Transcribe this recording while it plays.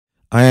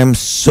I am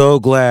so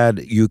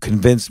glad you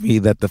convinced me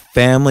that the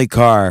family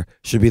car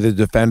should be the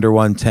Defender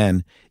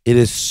 110. It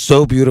is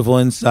so beautiful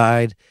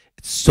inside.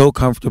 It's so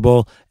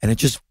comfortable, and it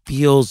just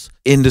feels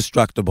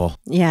indestructible.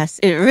 Yes,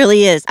 it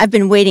really is. I've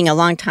been waiting a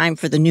long time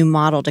for the new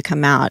model to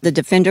come out. The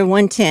Defender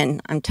 110,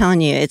 I'm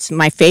telling you, it's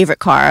my favorite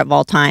car of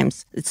all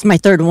times. It's my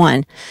third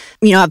one.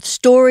 You know, I have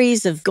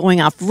stories of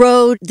going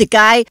off-road. The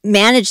guy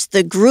managed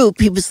the group.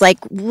 He was like,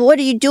 what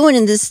are you doing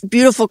in this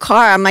beautiful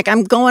car? I'm like,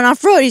 I'm going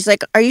off-road. He's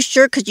like, are you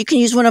sure? Because you can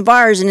use one of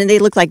ours. And then they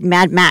look like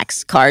Mad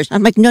Max cars.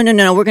 I'm like, no,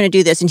 we're going to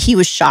do this. And he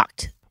was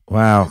shocked.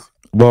 Wow.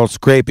 Well, it's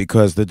great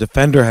because the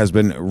Defender has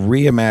been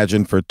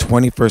reimagined for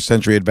 21st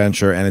century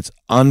adventure, and its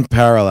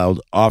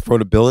unparalleled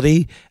off-road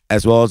ability,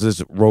 as well as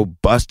its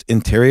robust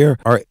interior,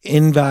 are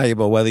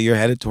invaluable whether you're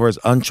headed towards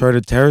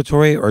uncharted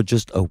territory or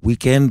just a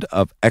weekend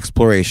of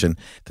exploration.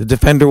 The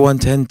Defender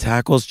 110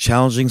 tackles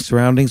challenging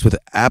surroundings with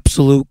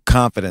absolute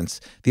confidence.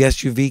 The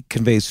SUV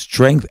conveys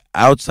strength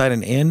outside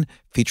and in,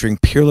 featuring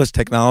peerless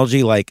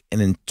technology like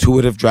an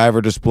intuitive driver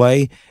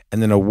display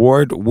and an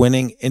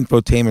award-winning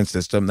infotainment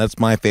system. That's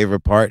my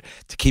favorite part,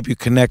 to keep you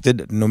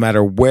connected no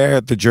matter where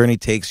the journey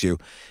takes you.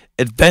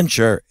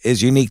 Adventure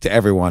is unique to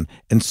everyone,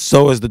 and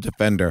so is the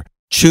Defender.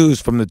 Choose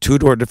from the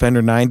 2-door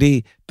Defender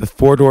 90, the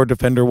 4-door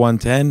Defender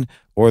 110,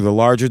 or the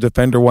larger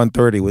Defender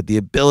 130 with the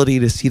ability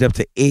to seat up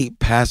to 8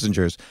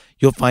 passengers.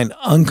 You'll find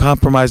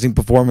uncompromising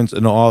performance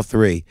in all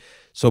three.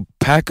 So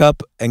pack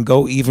up and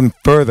go even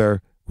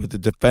further with the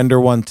Defender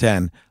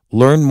 110.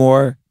 Learn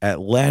more at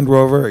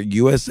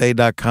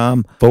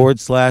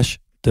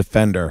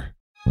LandRoverUSA.com/Defender.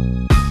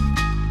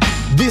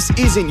 This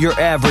isn't your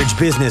average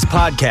business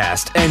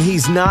podcast, and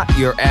he's not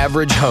your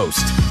average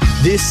host.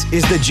 This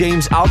is the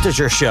James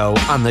Altucher Show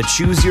on the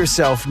Choose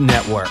Yourself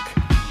Network.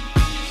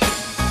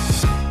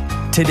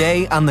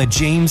 Today on the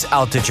James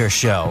Altucher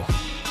Show.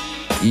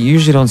 You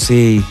usually don't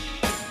see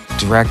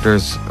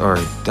directors or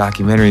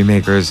documentary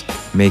makers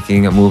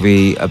making a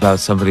movie about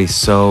somebody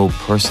so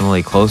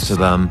personally close to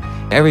them.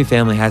 Every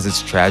family has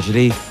its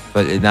tragedy,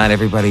 but not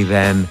everybody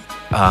then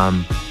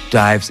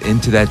dives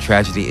into that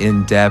tragedy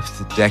in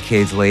depth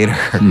decades later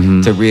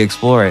to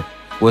re-explore it.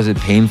 Was it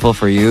painful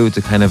for you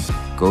to kind of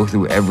go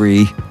through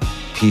every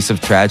piece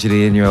of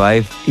tragedy in your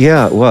life?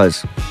 Yeah, it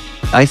was.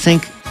 I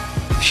think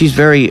she's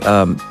very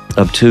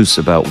obtuse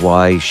about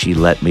why she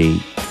let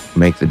me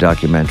make the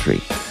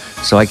documentary.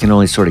 So I can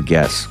only sort of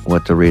guess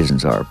what the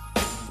reasons are.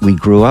 We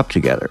grew up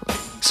together.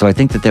 So I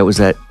think that was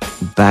that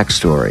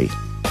backstory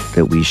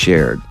that we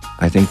shared.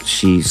 I think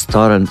she's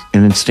thought on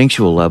an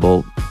instinctual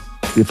level,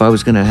 if I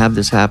was going to have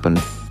this happen,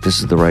 this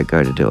is the right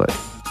guy to do it.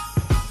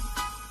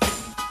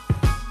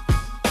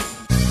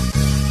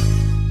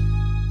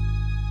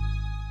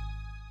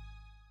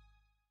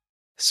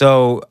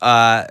 So,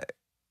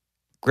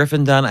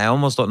 Griffin Dunne, I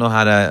almost don't know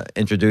how to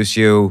introduce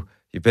you.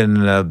 You've been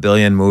in a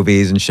billion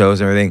movies and shows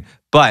and everything,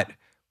 but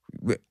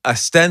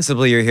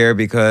ostensibly you're here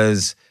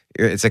because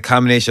it's a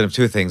combination of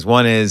two things.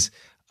 One is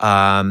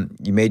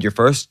you made your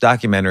first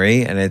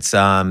documentary, and it's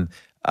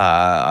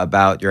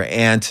about your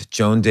aunt,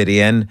 Joan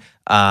Didion.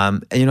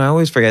 And I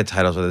always forget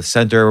titles. The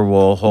center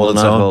will hold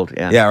its own. Hold,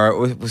 yeah. Yeah, or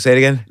we'll say it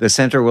again. The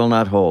center will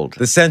not hold.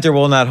 The center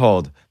will not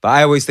hold. But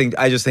I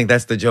just think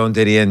that's the Joan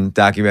Didion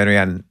documentary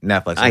on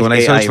Netflix. When I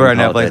search for it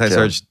on Netflix, I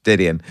search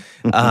Didion.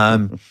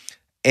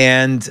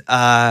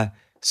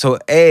 So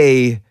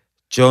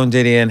Joan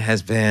Didion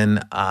has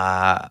been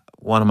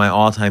one of my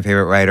all-time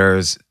favorite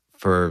writers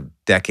for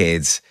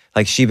decades.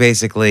 Like, she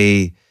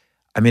basically,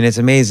 it's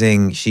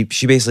amazing. She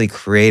basically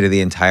created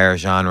the entire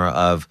genre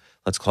of,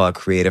 let's call it,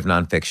 creative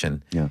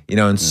nonfiction. Yeah.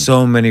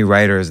 So many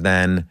writers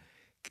then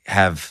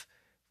have,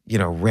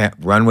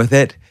 run with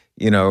it.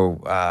 You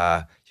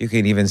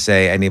can even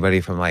say anybody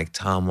from like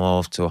Tom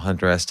Wolfe to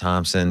Hunter S.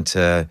 Thompson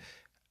to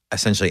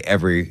essentially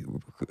every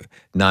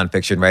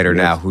nonfiction writer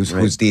now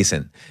who's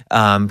decent.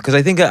 Because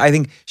I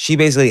think she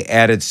basically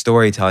added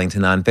storytelling to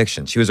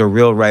nonfiction. She was a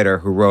real writer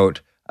who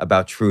wrote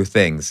about true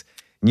things.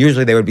 And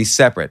usually they would be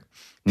separate.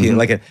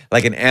 Like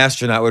an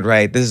astronaut would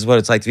write, this is what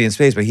it's like to be in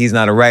space, but he's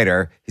not a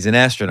writer, he's an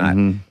astronaut.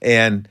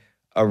 And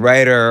a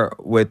writer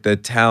with the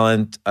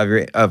talent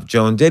of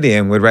Joan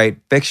Didion would write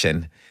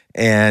fiction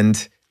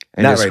and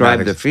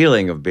describe the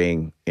feeling of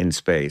being in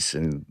space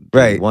and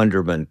the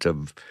wonderment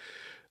of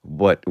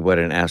what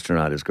an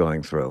astronaut is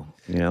going through.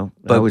 But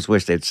I always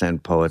wish they'd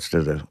send poets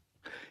into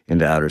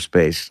outer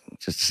space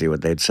just to see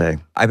what they'd say.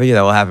 I bet you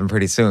that will happen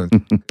pretty soon.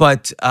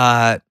 But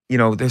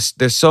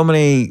there's so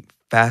many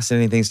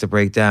fascinating things to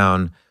break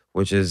down,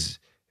 which is,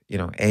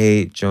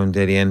 A, Joan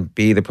Didion,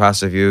 B, the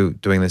process of you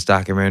doing this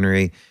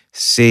documentary,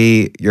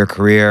 C, your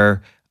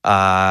career,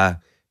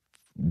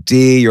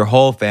 D, your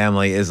whole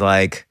family is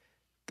like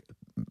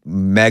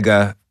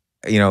mega,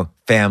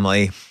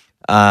 family.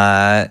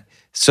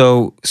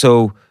 So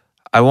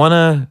I want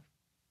to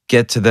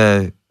get to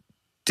the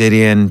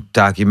Didion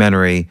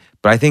documentary,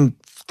 but I think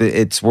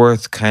it's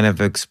worth kind of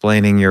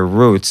explaining your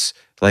roots,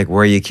 like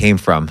where you came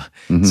from.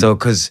 So,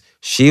 because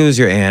she was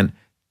your aunt,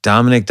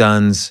 Dominic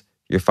Dunne's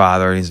your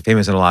father, and he's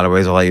famous in a lot of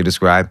ways. I'll let you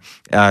describe.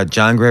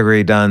 John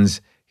Gregory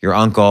Dunne's your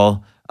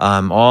uncle.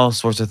 all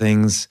sorts of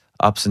things,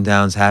 ups and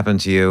downs happen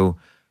to you.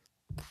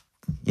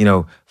 You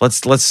know,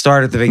 let's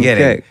start at the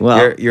beginning. Okay,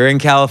 well, you're in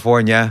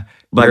California.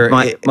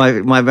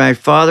 My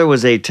father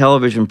was a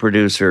television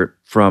producer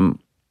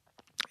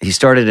he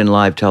started in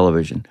live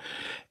television,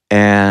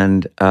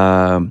 and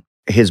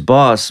his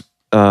boss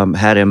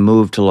had him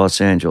move to Los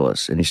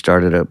Angeles, and he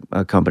started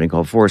a company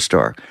called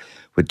 4-Star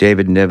with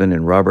David Niven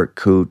and Robert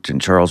Coote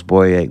and Charles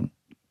Boyer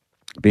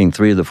being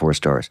 3 of the 4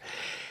 stars.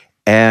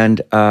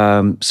 And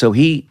so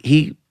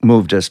he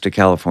moved us to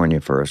California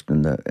first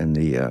in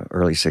the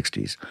early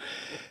 60s.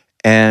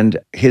 And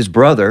his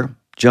brother,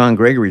 John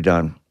Gregory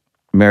Dunne,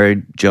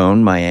 married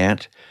Joan, my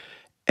aunt,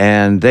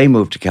 and they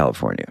moved to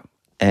California.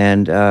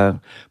 And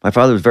my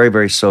father was very,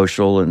 very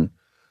social and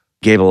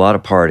gave a lot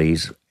of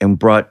parties and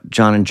brought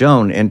John and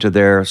Joan into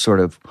their sort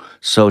of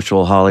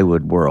social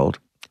Hollywood world.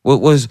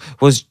 Was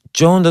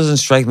Joan doesn't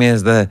strike me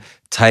as the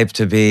type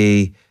to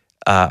be,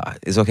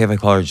 is it okay if I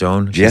call her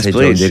Joan? Yes,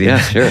 please. Joan Didion?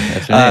 Yeah, sure.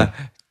 That's her name.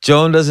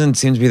 Joan doesn't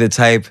seem to be the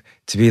type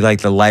to be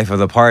like the life of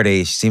the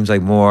party. She seems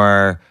like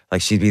more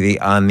like she'd be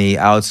on the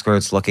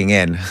outskirts looking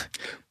in.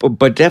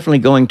 But definitely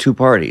going to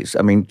parties.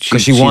 I mean,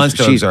 she wants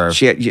to observe.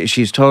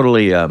 She's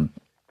totally,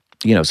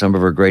 some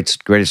of her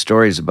greatest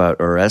stories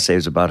or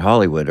essays about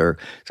Hollywood are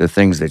the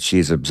things that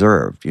she's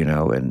observed,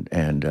 and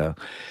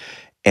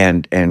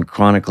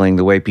chronicling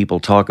the way people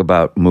talk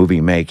about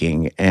movie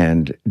making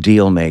and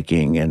deal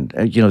making. And,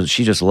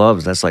 she just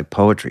loves, that's like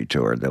poetry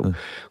to her, the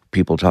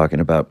people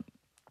talking about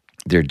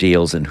their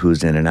deals and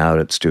who's in and out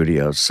at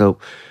studios. So,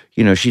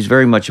 she's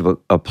very much of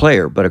a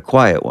player, but a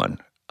quiet one.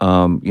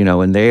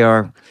 And they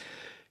are,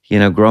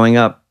 growing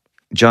up,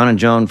 John and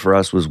Joan for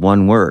us was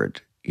one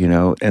word,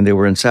 and they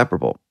were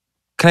inseparable.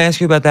 Can I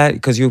ask you about that?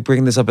 Because you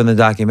bring this up in the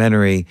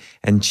documentary,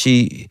 and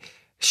she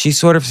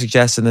sort of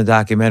suggests in the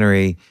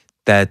documentary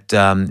that,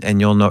 and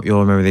you'll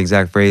remember the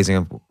exact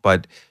phrasing,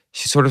 but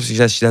she sort of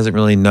suggests she doesn't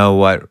really know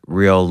what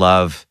real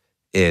love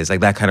is, like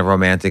that kind of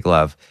romantic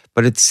love.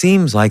 But it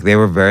seems like they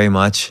were very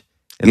much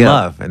in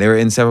love, and they were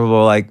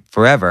inseparable like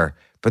forever.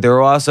 But they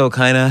were also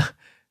kind of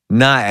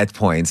not at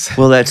points.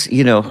 Well, that's,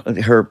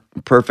 her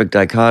perfect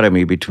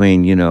dichotomy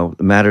between,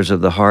 matters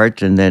of the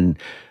heart and then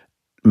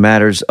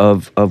matters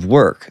of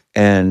work.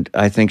 And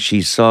I think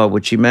she saw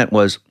what she meant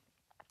was,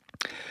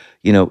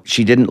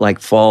 she didn't like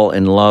fall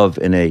in love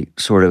in a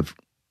sort of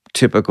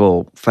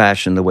typical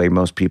fashion the way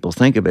most people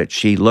think of it.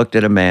 She looked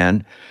at a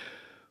man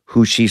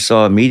who she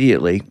saw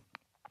immediately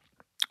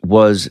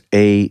was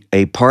a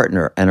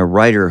partner and a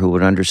writer who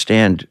would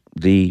understand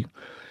the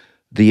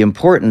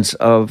importance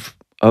of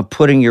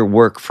putting your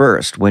work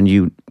first when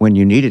you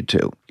needed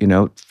to,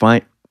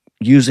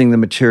 using the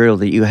material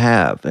that you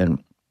have.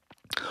 And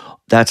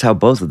that's how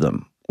both of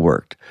them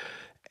worked.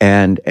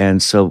 And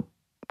so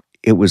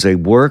it was a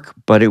work,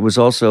 but it was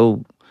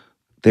also,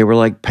 they were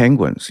like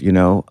penguins,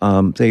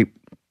 they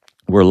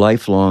were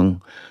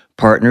lifelong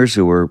partners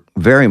who were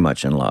very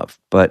much in love.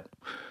 But,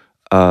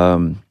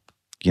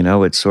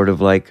 it's sort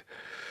of like,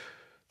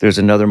 there's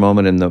another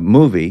moment in the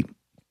movie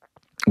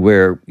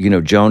where,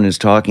 Joan is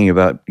talking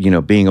about,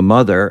 being a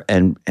mother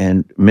and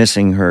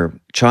missing her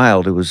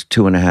child who was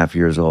 2.5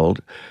 years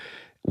old,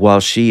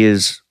 while she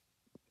is,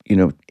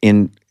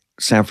 in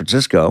San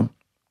Francisco,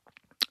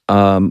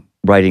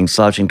 writing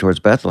Slouching Towards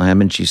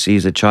Bethlehem, and she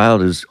sees a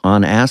child who's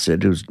on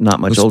acid, who's not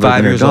much older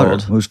than her daughter,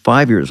 who's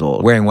 5 years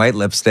old. Wearing white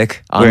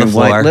lipstick on the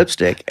floor. Wearing white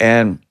lipstick.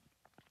 And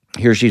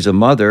here she's a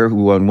mother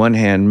who on one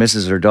hand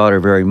misses her daughter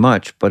very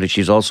much, but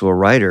she's also a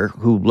writer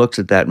who looks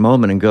at that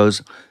moment and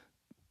goes,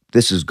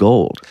 this is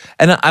gold.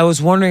 And I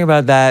was wondering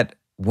about that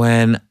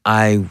when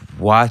I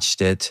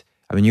watched it.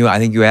 I mean, I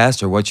think you asked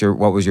her what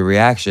was your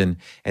reaction,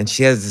 and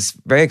she has this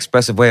very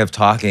expressive way of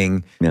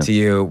talking to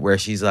you, where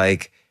she's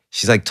like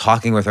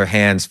talking with her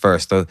hands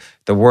first, the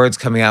words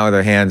coming out with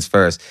her hands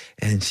first,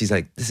 and she's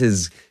like, "This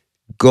is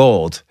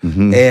gold,"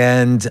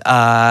 and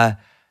I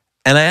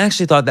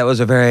actually thought that was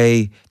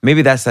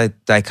maybe that's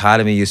that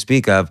dichotomy you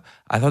speak of.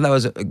 I thought that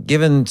was,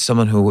 given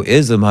someone who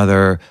is the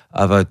mother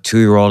of a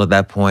 2-year-old at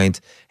that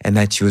point, and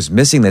that she was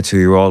missing the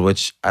 2-year-old,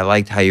 which I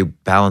liked how you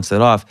balanced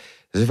it off.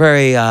 It was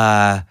very,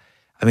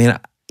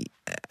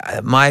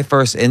 my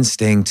first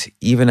instinct,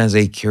 even as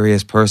a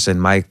curious person,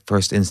 my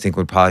first instinct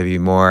would probably be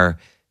more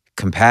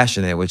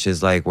compassionate, which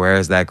is like, where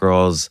is that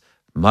girl's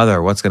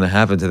mother? What's going to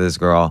happen to this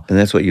girl? And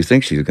that's what you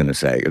think she's going to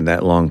say in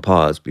that long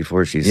pause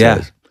before she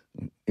says,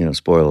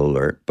 spoiler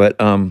alert. But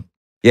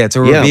it's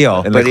a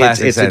reveal. In the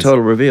classic it's sense. A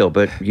total reveal.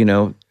 But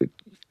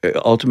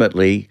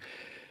ultimately,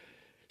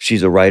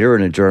 she's a writer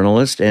and a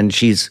journalist, and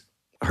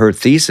her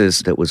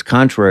thesis that was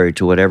contrary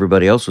to what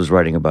everybody else was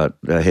writing about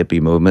the hippie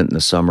movement and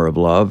the summer of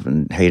love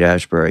and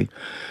Haight-Ashbury.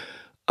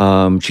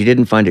 She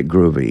didn't find it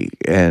groovy,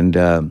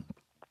 and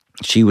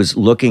she was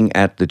looking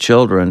at the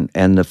children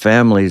and the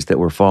families that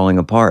were falling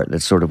apart.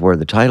 That's sort of where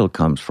the title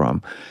comes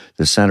from.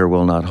 The center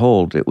will not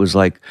hold. It was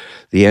like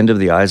the end of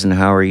the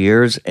Eisenhower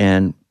years,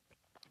 and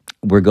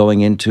we're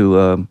going into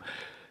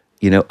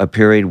a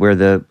period where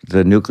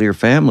the nuclear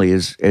family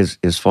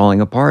is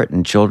falling apart,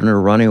 and children are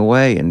running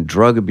away, and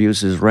drug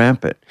abuse is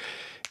rampant.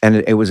 And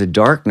it was a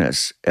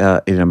darkness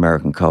in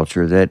American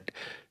culture that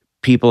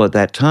people at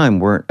that time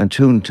weren't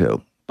attuned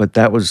to. But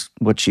that was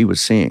what she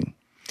was seeing.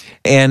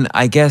 And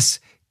I guess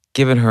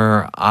given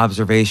her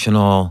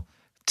observational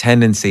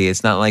tendency,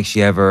 it's not like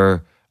she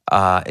ever,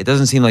 it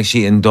doesn't seem like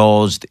she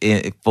indulged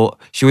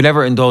she would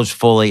never indulge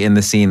fully in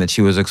the scene that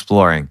she was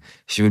exploring.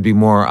 She would be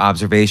more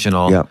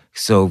observational. Yeah.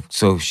 So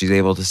she's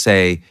able to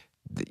say,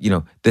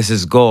 this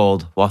is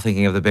gold while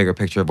thinking of the bigger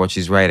picture of what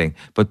she's writing.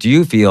 But do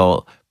you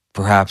feel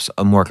perhaps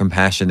a more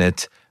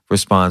compassionate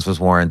response was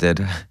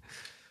warranted?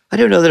 I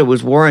don't know that it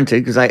was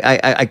warranted because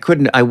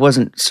I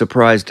wasn't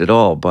surprised at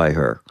all by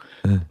her.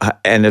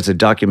 And as a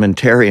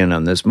documentarian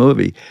on this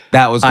movie,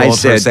 that was gold. I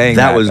said for saying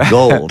that was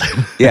gold.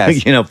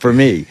 Yes. For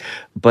me.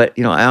 But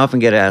I often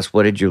get asked,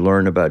 "What did you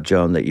learn about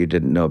Joan that you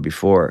didn't know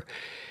before?"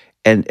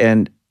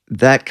 And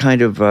that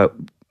kind of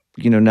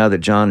now that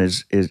John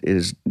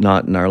is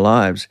not in our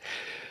lives,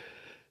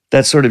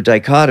 that sort of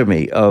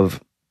dichotomy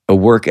of a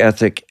work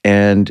ethic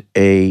and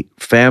a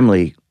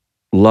family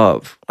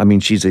love. I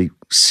mean, she's a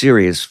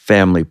serious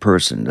family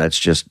person. That's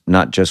just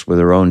not just with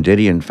her own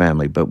Didion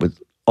family, but with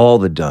all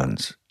the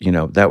Dunnes.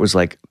 That was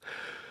like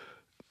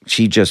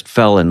she just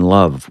fell in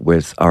love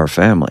with our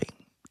family,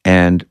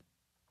 and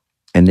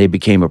they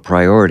became a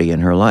priority in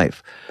her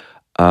life.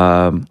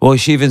 Well,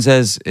 she even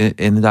says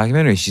in the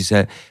documentary, she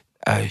said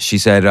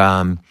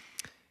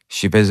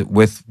she visited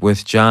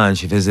with John.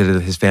 She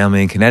visited his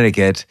family in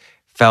Connecticut,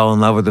 fell in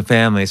love with the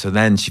family, so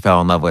then she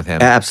fell in love with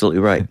him. Absolutely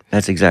right.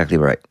 That's exactly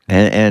right.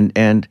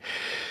 And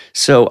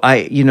so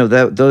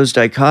those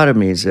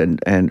dichotomies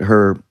and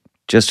her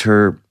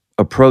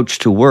approach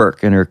to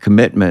work and her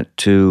commitment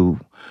to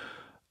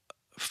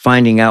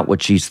finding out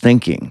what she's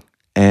thinking,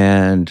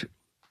 and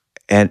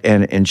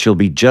she'll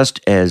be just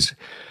as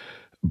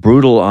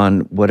brutal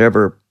on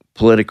whatever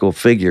political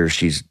figure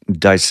she's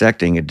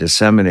dissecting and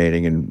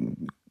disseminating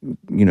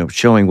and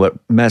showing what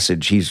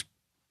message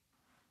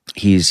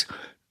he's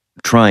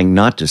trying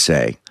not to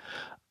say.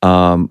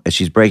 As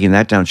she's breaking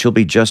that down, she'll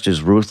be just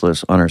as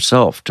ruthless on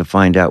herself to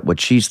find out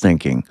what she's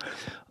thinking.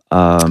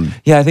 I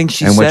think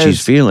she and says, what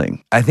she's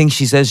feeling. I think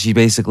she says she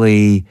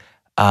basically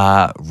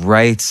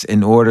writes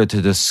in order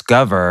to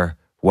discover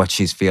what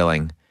she's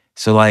feeling.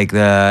 So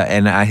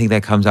and I think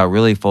that comes out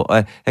really full.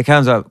 It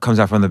comes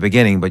out from the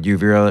beginning, but you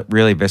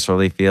really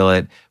viscerally feel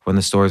it when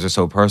the stories are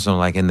so personal,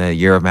 like in the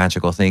Year of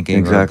Magical Thinking,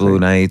 Exactly. or Blue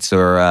Nights,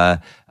 or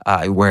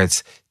where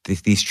it's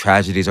these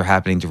tragedies are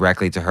happening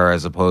directly to her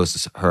as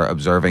opposed to her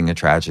observing a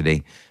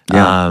tragedy.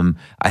 Yeah.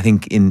 I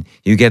think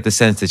you get the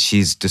sense that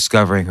she's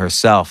discovering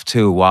herself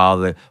too while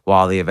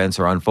the events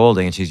are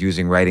unfolding, and she's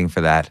using writing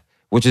for that,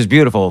 which is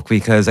beautiful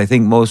because I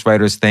think most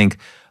writers think,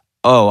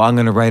 oh, I'm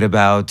going to write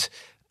about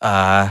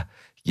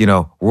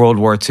World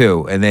War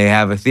II, and they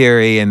have a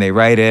theory and they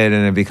write it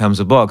and it becomes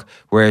a book.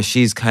 Whereas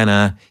she's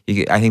I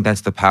think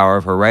that's the power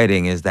of her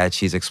writing, is that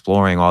she's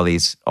exploring all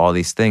these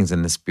things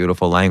in this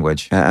beautiful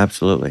language.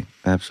 Absolutely.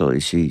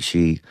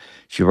 She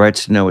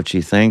writes to know what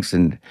she thinks,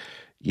 and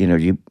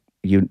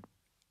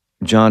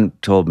John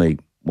told me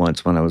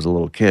once when I was a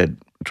little kid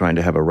trying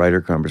to have a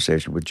writer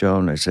conversation with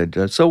Joan, I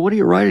said, "So what are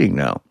you writing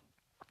now?"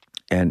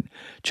 And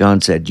John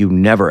said, "You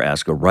never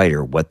ask a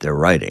writer what they're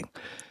writing."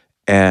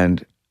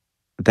 And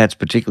that's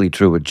particularly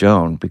true with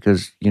Joan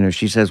because,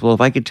 she says, well,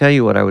 if I could tell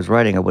you what I was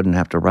writing, I wouldn't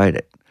have to write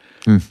it.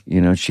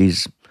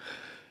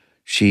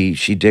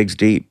 She digs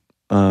deep.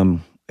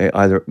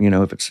 Either,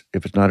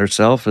 if it's not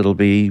herself, it'll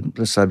be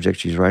the subject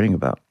she's writing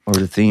about or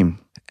the theme.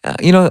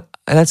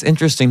 That's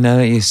interesting now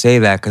that you say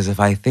that, because if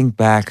I think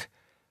back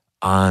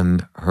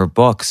on her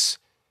books,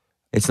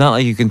 it's not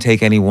like you can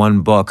take any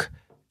one book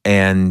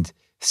and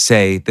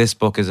say this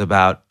book is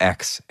about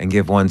X and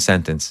give one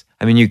sentence.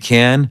 I mean, you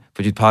can,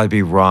 but you'd probably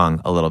be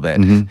wrong a little bit.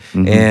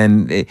 Mm-hmm.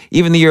 And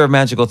even the Year of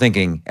Magical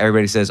Thinking,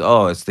 everybody says,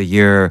 oh, it's the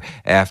year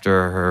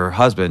after her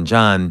husband,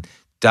 John,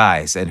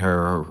 dies, and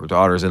her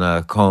daughter's in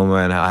a coma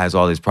and has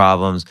all these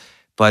problems.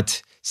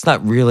 But it's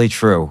not really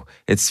true.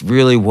 It's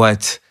really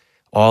what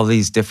all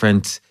these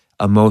different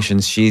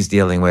emotions she's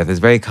dealing with. It's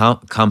a very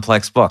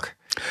complex book.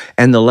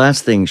 And the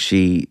last thing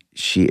she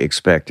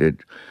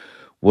expected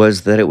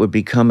was that it would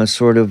become a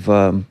sort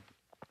of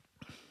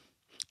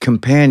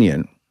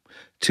companion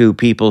to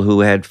people who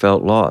had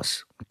felt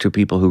loss, to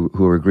people who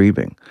were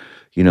grieving.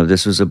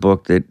 This was a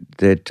book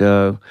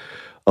that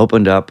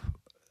opened up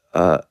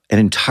an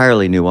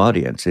entirely new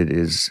audience. It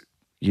is,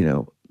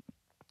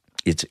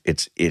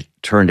 it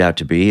turned out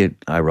to be,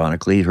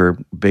 ironically, her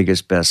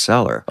biggest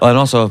bestseller. Oh, and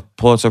also a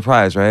Pulitzer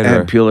Prize, right?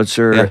 And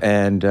Pulitzer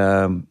and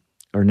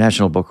or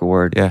National Book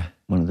Award. Yeah.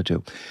 One of the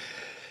two.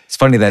 It's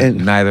funny that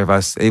neither of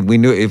us, we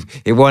knew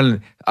it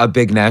won a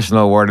big national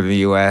award in the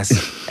U.S.,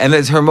 and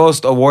it's her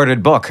most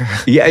awarded book.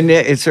 Yeah, and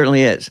it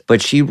certainly is.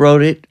 But she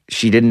wrote it.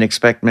 She didn't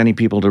expect many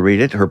people to read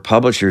it. Her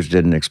publishers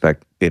didn't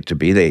expect it to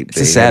be.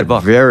 It's a sad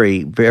book.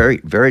 Very, very,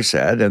 very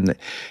sad. And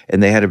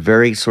they had a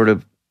very sort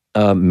of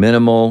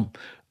minimal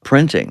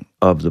printing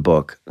of the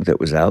book that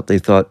was out. They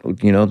thought,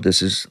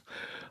 this is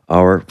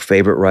our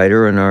favorite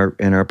writer in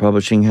our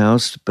publishing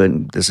house,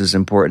 but this is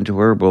important to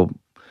her.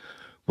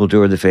 we'll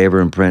do her the favor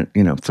and print,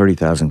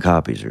 30,000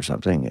 copies or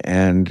something.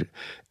 And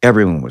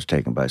everyone was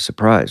taken by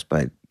surprise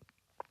by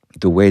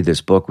the way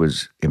this book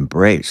was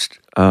embraced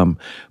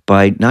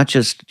by not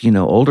just,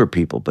 older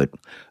people, but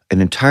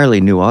an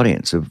entirely new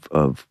audience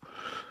of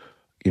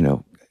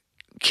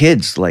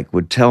kids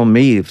would tell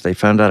me if they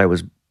found out I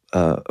was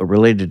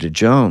related to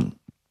Joan,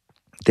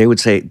 they would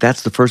say,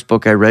 that's the first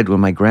book I read when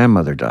my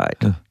grandmother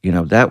died.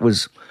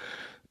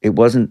 It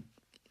wasn't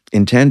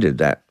intended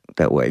that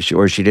way,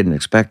 she didn't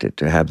expect it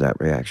to have that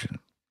reaction.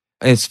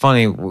 It's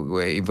funny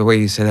the way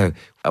you said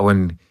that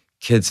when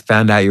kids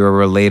found out you were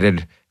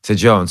related to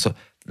Joan. So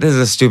this is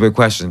a stupid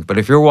question, but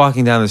if you're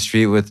walking down the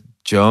street with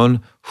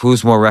Joan,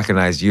 who's more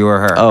recognized, you or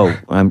her? Oh,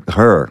 I'm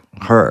her.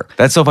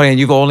 That's so funny, and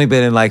you've only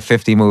been in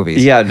 50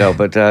 movies. Yeah,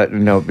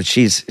 but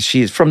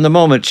she's from the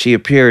moment she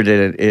appeared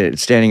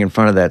standing in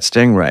front of that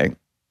Stingray,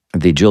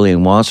 the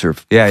Julian Wasser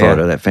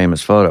photo, that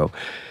famous photo.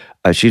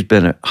 She's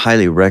been a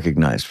highly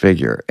recognized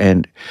figure,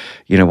 and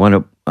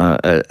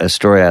a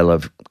story I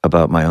love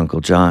about my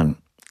Uncle John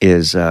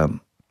is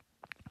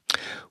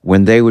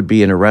when they would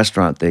be in a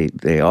restaurant,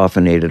 they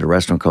often ate at a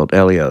restaurant called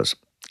Elio's,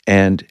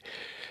 and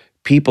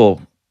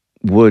people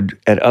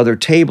at other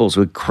tables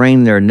would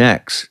crane their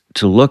necks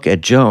to look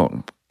at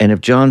Joan. And if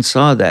John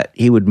saw that,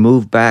 he would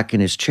move back in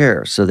his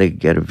chair so they could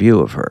get a view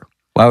of her.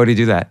 Why would he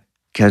do that?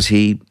 Because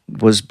he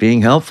was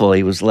being helpful.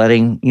 He was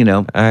letting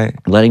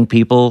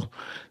people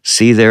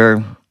see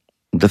the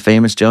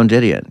famous Joan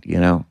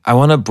Didion, I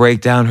want to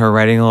break down her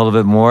writing a little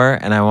bit more,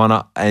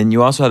 and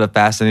you also had a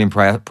fascinating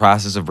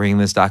process of bringing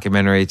this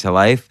documentary to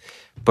life.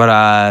 But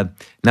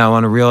now I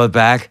want to reel it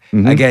back.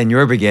 Mm-hmm. Again,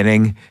 your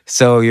beginning.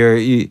 So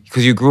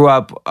because you grew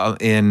up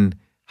in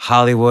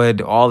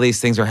Hollywood, all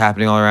these things are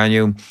happening all around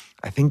you.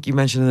 I think you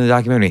mentioned in the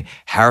documentary,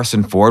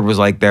 Harrison Ford was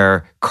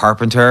their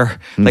carpenter.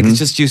 Mm-hmm. It's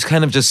just, you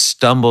kind of just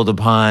stumbled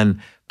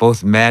upon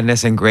both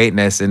madness and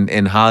greatness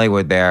in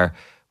Hollywood there.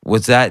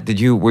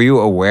 Were you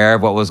aware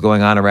of what was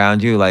going on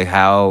around you?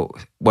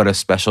 What a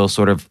special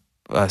sort of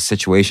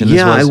situation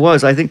this was? Yeah, I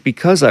was. I think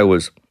because I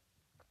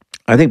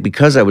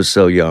was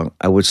so young,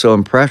 I was so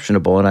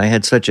impressionable, and I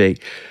had such a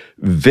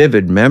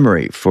vivid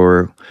memory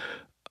for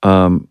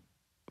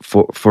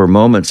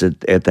moments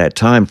at that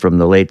time, from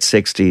the late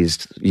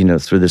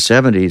 60s, through the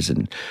 70s,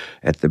 and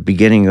at the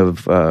beginning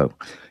of,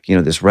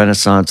 this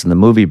renaissance in the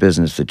movie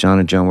business that John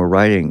and Joan were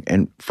writing.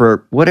 And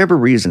for whatever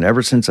reason,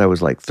 ever since I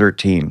was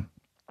 13,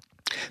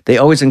 they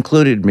always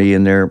included me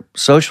in their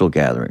social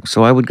gatherings.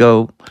 So I would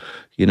go,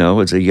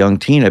 as a young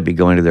teen, I'd be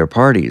going to their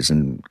parties,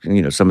 and,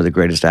 some of the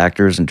greatest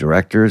actors and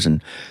directors,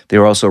 and they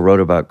also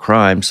wrote about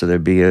crime, so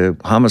there'd be a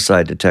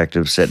homicide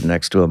detective sitting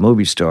next to a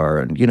movie star,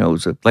 and, it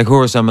was who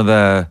were some of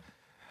the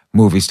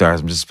movie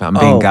stars? I'm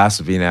being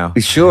gossipy now.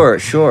 Sure.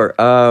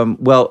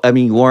 Well,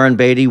 Warren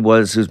Beatty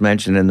who's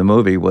mentioned in the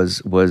movie,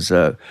 was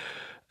a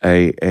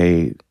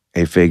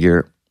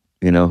figure,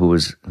 who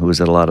was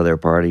at a lot of their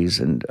parties,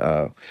 and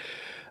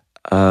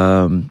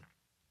I'm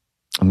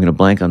going to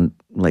blank on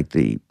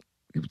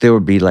there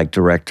would be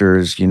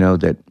directors,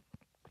 that,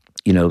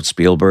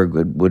 Spielberg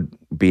would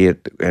be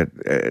at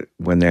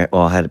when they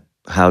all had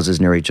houses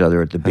near each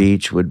other at the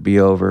beach, would be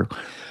over.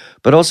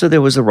 But also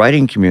there was a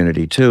writing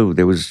community too.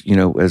 There was,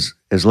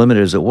 as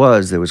limited as it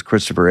was, there was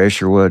Christopher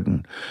Isherwood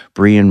and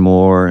Brian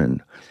Moore,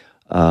 and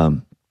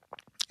so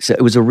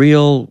it was a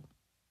real,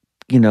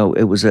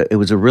 it was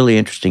a really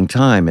interesting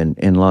time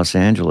in Los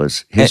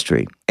Angeles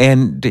history.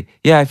 And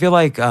I feel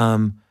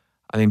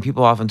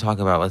people often talk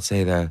about, let's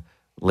say, the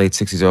late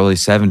 60s, early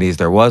 70s,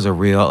 there was a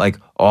real,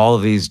 all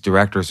of these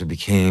directors who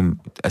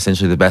became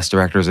essentially the best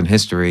directors in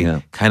history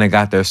kind of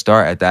got their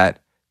start at that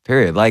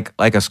period, like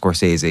a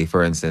Scorsese,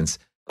 for instance,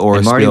 or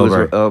and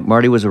Spielberg.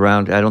 Marty was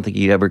around. I don't think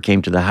he ever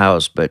came to the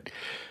house, but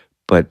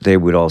they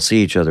would all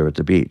see each other at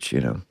the beach,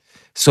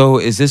 So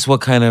is this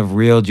what kind of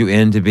reeled you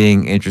into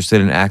being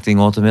interested in acting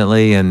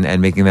ultimately and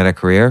making that a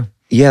career?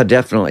 Yeah,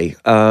 definitely.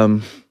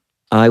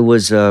 I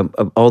was,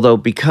 although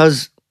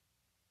because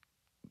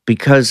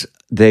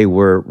they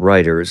were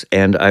writers,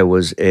 and I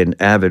was an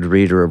avid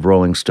reader of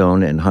Rolling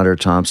Stone and Hunter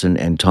Thompson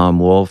and Tom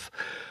Wolfe,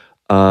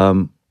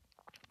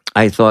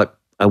 I thought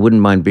I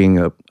wouldn't mind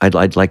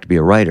I'd like to be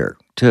a writer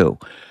too.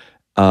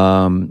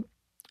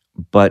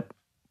 But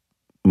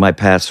my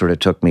path sort of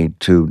took me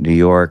to New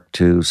York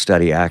to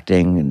study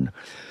acting, and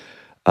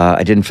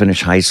I didn't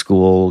finish high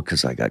school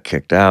because I got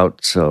kicked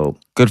out. So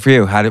good for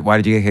you. Why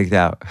did you get kicked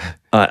out?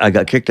 I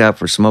got kicked out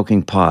for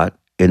smoking pot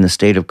in the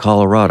state of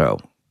Colorado,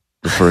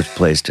 the first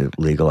place to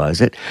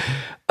legalize it.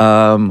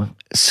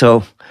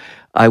 So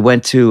I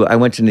went to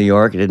New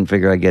York. I didn't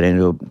figure I'd get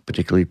into a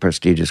particularly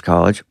prestigious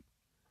college,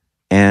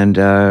 and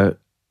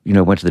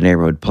went to the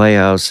neighborhood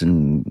playhouse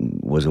and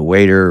was a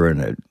waiter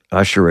and an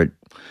usher at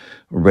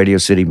Radio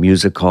City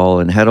Music Hall,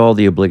 and had all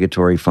the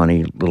obligatory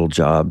funny little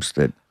jobs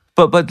that.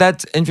 But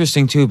that's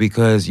interesting too,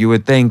 because you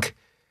would think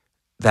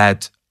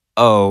that,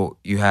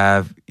 you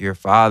have your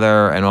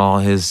father and all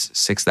his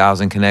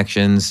 6,000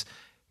 connections.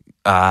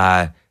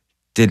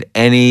 Did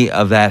any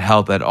of that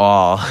help at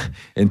all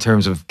in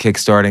terms of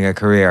kickstarting a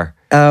career?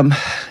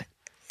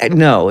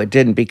 No, it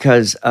didn't,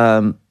 because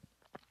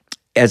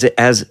I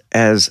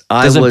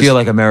Doesn't was, feel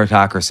like a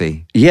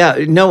meritocracy. yeah,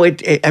 no,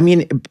 I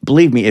mean,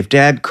 believe me, if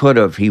Dad could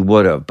have, he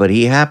would have. But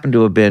he happened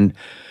to have been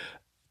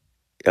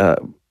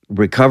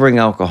recovering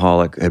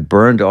alcoholic, had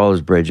burned all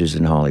his bridges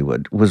in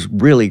Hollywood, was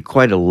really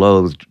quite a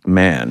loathed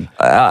man.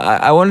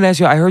 I wanted to ask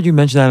you, I heard you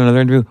mention that in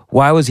another interview.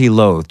 Why was he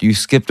loathed? You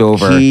skipped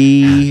over.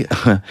 He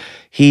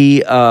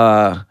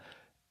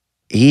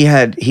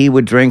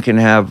would drink and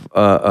have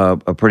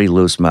a pretty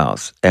loose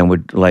mouth and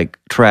would like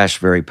trash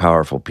very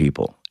powerful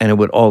people, and it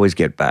would always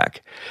get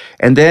back.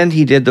 And then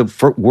he did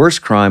the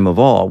worst crime of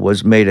all,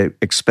 was made an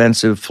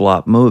expensive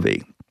flop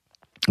movie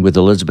with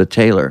Elizabeth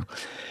Taylor,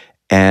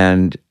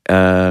 and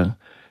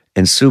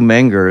Sue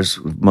Menger's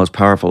most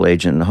powerful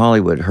agent in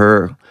Hollywood,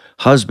 her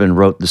husband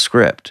wrote the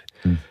script,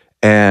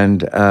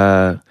 and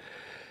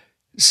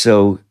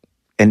so.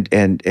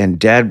 And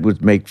Dad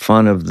would make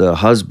fun of the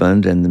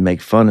husband and make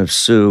fun of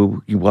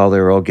Sue while they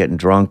were all getting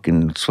drunk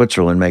in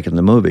Switzerland making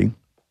the movie.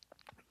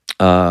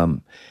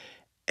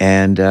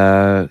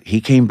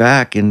 He came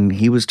back and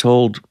he was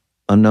told,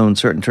 unknown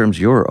certain terms,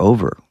 "You're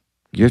over.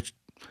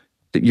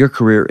 Your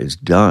career is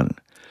done."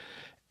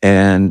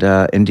 And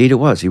indeed it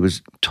was. He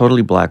was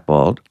totally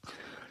blackballed.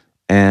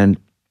 And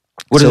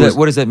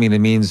What does that mean? It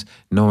means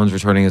no one's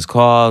returning his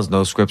calls,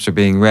 no scripts are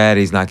being read,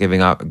 he's not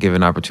given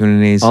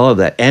opportunities. all of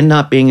that, and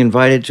not being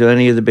invited to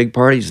any of the big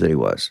parties that he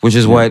was. Which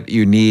is what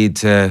you need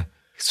to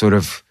sort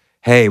of,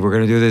 hey, we're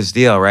going to do this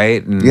deal,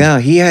 right? And Yeah,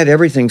 he had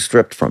everything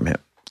stripped from him.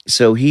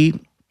 So he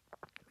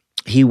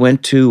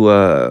went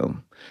to,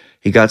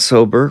 he got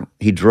sober.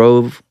 He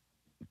drove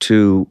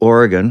to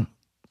Oregon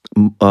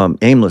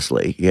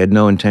aimlessly. He had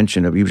no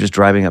intention of, he was just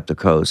driving up the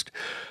coast.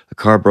 The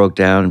car broke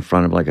down in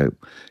front of like a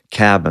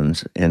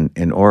cabins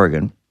in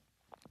Oregon.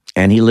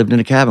 And he lived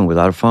in a cabin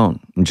without a phone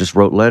and just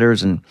wrote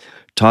letters and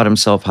taught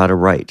himself how to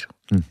write.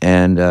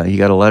 And he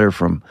got a letter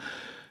from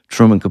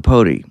Truman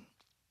Capote,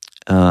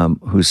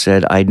 who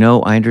said, I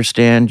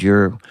understand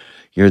you're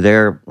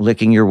there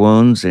licking your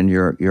wounds and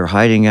you're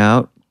hiding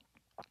out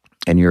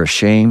and you're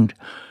ashamed,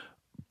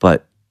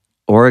 but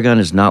Oregon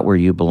is not where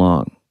you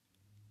belong.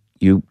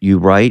 You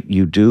write,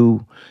 you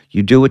do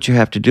what you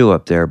have to do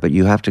up there, but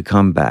you have to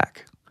come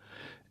back.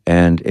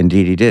 And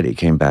indeed he did. He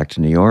came back to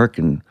New York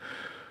and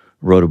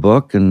wrote a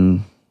book,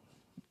 and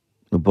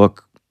the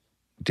book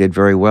did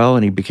very well,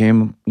 and he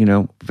became,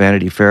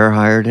 Vanity Fair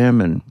hired him,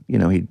 and,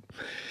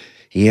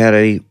 he had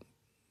a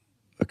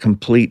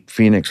complete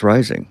Phoenix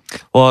Rising.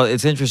 Well,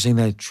 it's interesting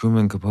that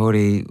Truman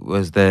Capote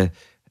was the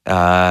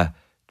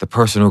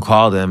person who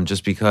called him,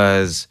 just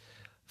because,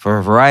 for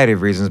a variety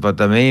of reasons, but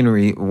the main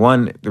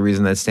the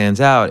reason that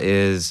stands out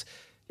is,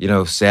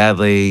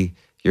 sadly,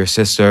 your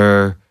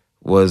sister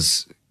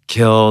was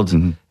killed,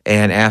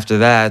 and after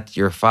that,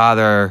 your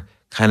father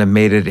kind of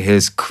made it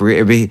his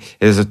career. It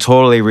is a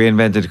totally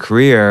reinvented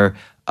career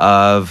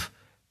of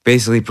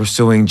basically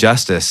pursuing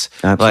justice.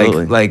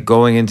 Absolutely. Like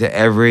going into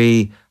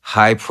every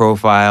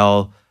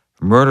high-profile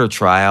murder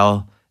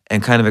trial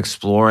and kind of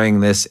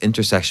exploring this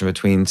intersection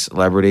between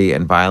celebrity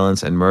and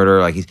violence and murder.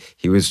 Like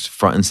he was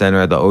front and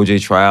center at the O.J.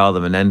 trial, the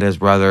Menendez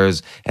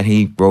brothers, and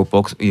he wrote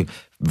books.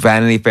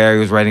 Vanity Fair, he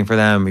was writing for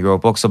them. He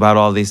wrote books about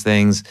all these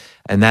things,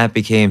 and that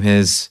became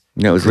his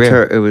it was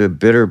a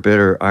bitter,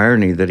 bitter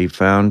irony that he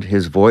found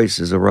his voice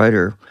as a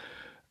writer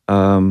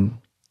when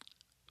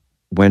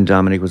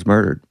Dominique was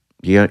murdered.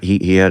 He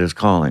had his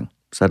calling.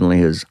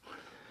 Suddenly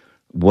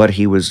what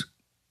he was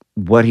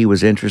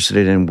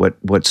interested in,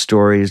 what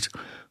stories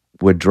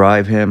would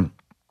drive him,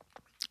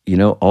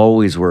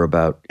 always were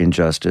about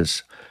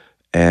injustice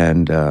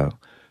and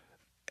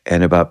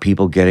about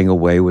people getting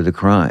away with a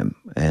crime.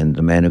 And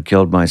the man who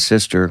killed my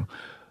sister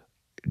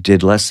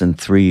did less than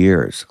 3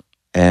 years,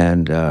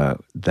 and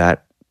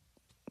that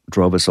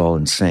drove us all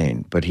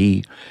insane. But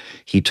he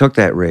took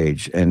that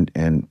rage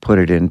and put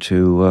it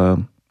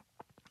into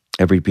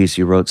every piece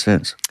he wrote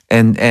since.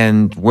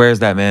 And where's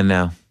that man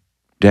now?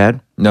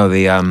 Dad? No,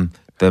 the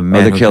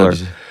man the killer.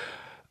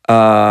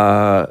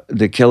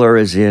 The killer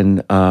is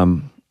in.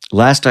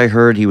 Last I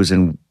heard, he was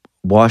in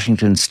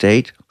Washington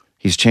State.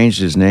 He's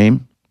changed his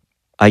name.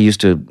 I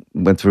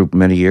went through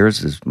many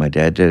years, as my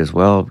dad did as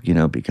well,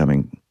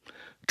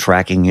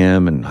 tracking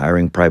him and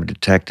hiring private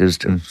detectives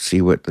to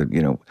see what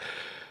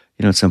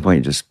at some point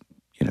you just,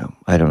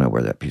 I don't know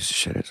where that piece of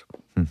shit is.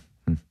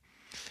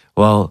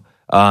 Well,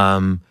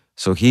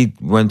 so he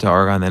went to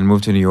Oregon, then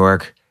moved to New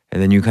York,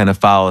 and then you kind of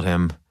followed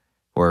him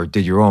or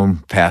did your own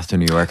path to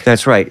New York.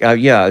 That's right.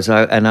 Yeah.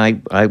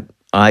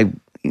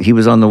 He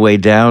was on the way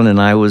down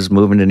and I was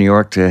moving to New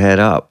York to head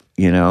up,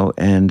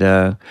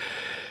 and,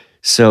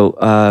 so,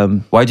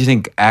 why do you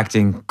think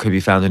acting could be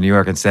found in New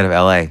York instead of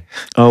L.A.?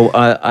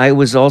 I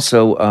was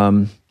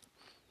also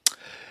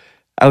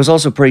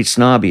pretty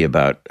snobby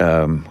about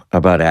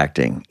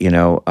acting.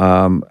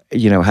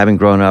 Having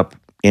grown up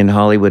in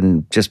Hollywood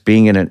and just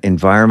being in an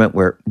environment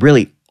where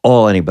really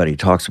all anybody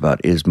talks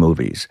about is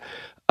movies.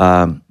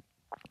 I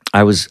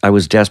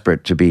was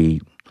desperate to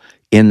be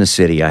in the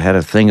city. I had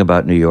a thing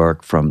about New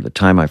York from the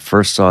time I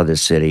first saw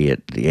this city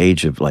at the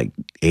age of like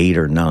 8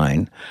 or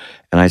 9.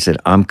 And I said,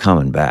 I'm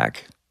coming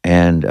back.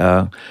 And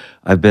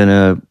I've been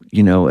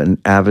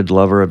an avid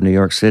lover of New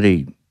York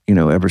City,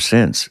 ever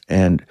since.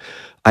 And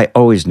I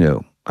always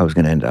knew I was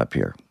going to end up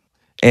here.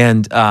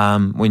 And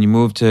when you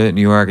moved to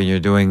New York and you're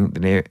doing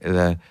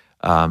the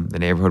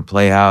neighborhood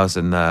playhouse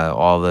and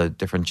all the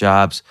different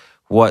jobs,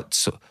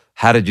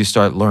 how did you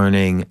start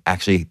learning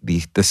actually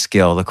the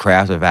skill, the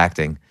craft of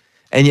acting?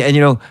 And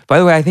by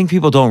the way, I think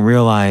people don't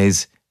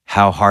realize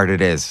how hard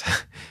it is.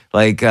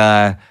 Like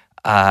just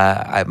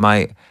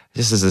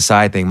as a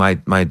side thing,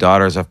 my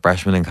daughter's a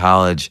freshman in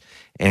college,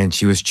 and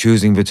she was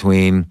choosing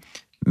between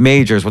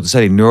majors, what to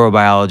study,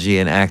 neurobiology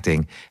and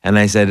acting. And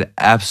I said,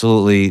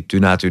 absolutely do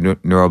not do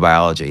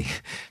neurobiology,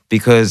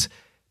 because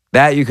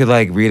that you could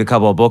like read a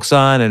couple of books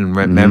on and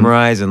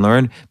memorize and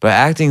learn. But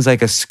acting's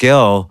like a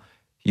skill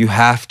you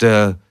have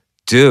to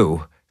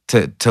do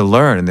to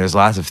learn. And there's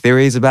lots of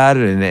theories about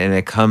it, and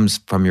it comes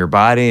from your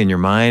body and your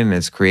mind, and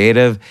it's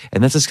creative.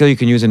 And that's a skill you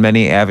can use in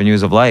many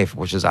avenues of life,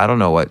 which is, I don't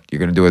know what you're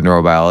going to do with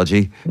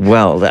neurobiology.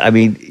 Well, I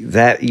mean,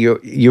 that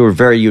you were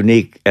very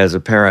unique as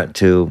a parent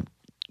to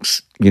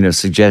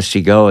suggest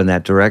she go in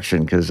that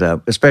direction, because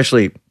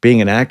especially being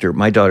an actor,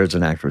 my daughter's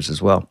an actress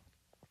as well.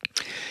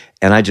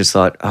 And I just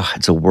thought,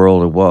 it's a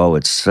world of woe.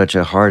 It's such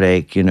a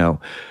heartache,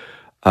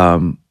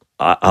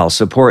 I'll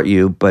support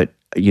you, but,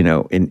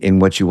 in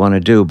what you want to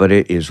do, but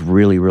it is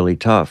really, really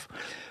tough.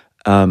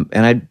 And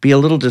I'd be a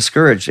little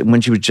discouraged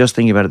when she was just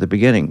thinking about it at the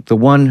beginning. The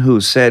one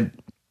who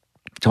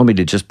told me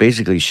to just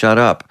basically shut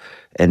up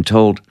and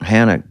told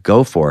Hannah,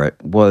 go for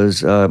it,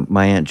 was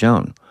my Aunt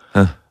Joan.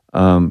 Huh.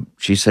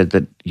 She said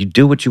that you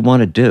do what you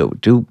want to do.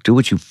 Do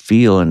what you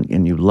feel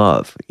and you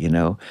love,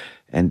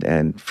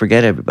 and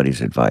forget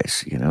everybody's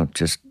advice,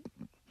 just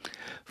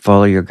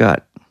follow your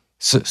gut.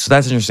 So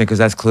that's interesting, because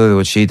that's clearly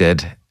what she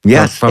did.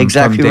 Yes,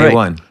 exactly from day right.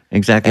 one.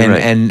 Exactly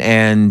right.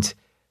 And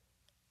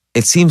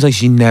it seems like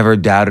she never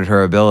doubted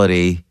her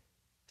ability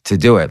to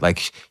do it.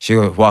 Like she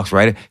walks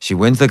right, she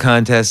wins the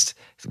contest,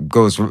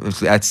 goes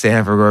at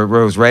Stanford,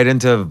 goes right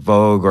into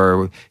Vogue,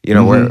 or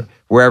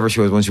wherever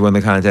she was when she won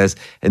the contest.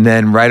 And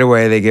then right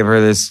away they give her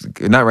this,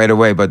 not right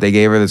away, but they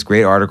gave her this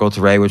great article to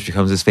write, which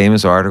becomes this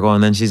famous article,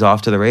 and then she's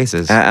off to the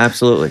races.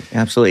 Absolutely.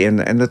 And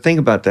the thing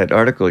about that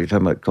article you're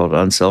talking about, called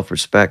On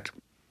Self-Respect,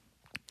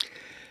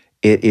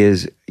 it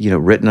is,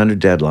 written under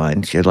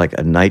deadline. She had like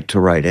a night to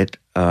write it,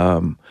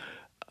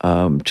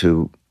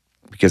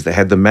 because they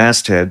had the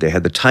masthead, they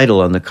had the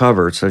title on the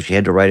cover, so she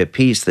had to write a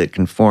piece that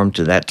conformed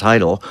to that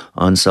title,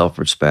 On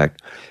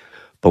Self-Respect.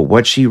 But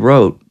what she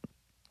wrote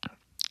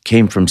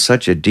came from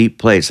such a deep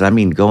place. I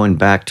mean, going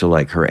back to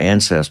like her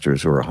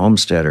ancestors who were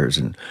homesteaders,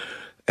 and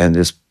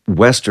this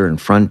Western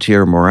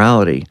frontier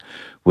morality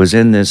was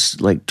in this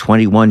like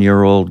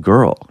 21-year-old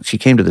girl. She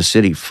came to the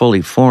city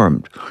fully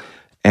formed,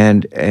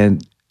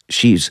 and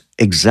she's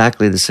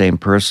exactly the same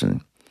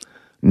person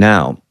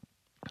now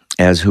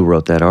as who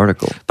wrote that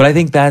article. But I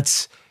think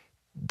that's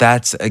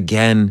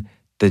again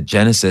the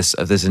genesis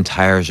of this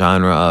entire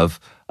genre of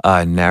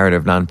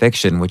narrative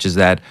nonfiction, which is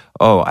that,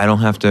 I don't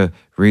have to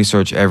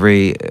research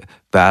every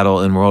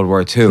battle in World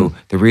War II.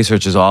 The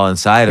research is all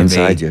inside of me.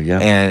 Inside you, yeah.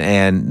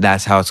 And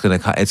that's how it's gonna,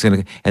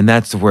 and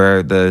that's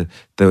where the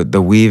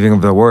weaving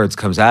of the words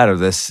comes out of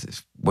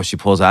this, what she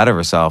pulls out of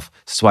herself.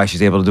 That's why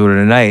she's able to do it in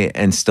a night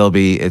and still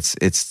be, it's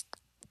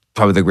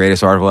probably the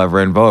greatest article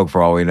ever in Vogue,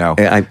 for all we know.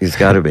 It's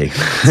got to be.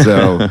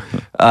 So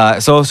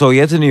you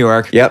get to New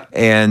York. Yep.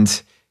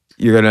 And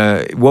you're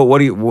gonna.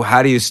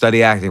 How do you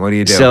study acting? What do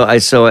you do? So I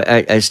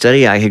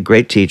study. I had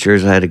great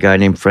teachers. I had a guy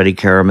named Freddie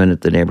Karaman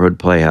at the Neighborhood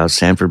Playhouse.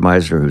 Sanford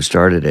Meisner, who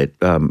started it,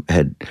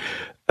 had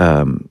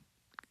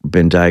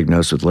been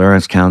diagnosed with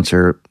larynx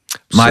cancer.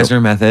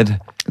 Meisner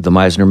method. The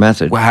Meisner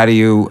method. How do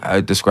you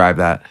describe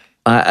that?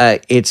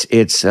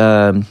 It's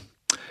a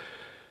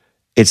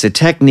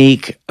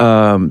technique.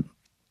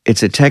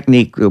 It's a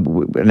technique,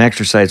 an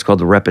exercise called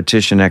the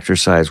repetition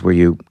exercise, where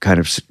you kind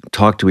of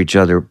talk to each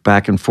other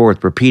back and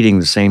forth,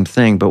 repeating the same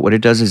thing. But what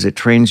it does is it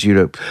trains you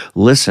to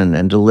listen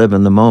and to live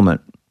in the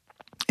moment,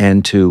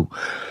 and to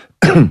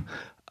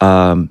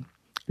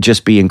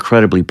just be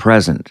incredibly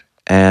present.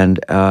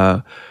 And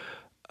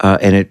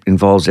it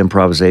involves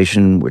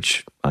improvisation,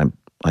 which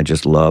I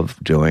just love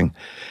doing.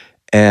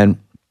 And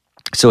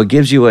so it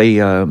gives you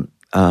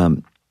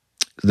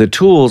the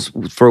tools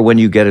for when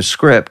you get a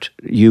script.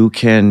 You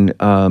can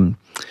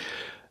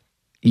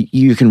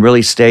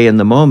really stay in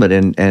the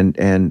moment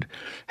and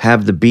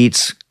have the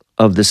beats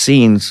of the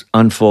scenes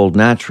unfold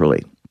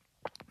naturally.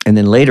 And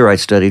then later I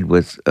studied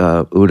with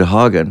Uta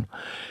Hagen,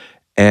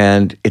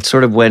 and it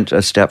sort of went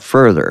a step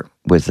further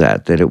with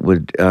that it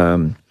would,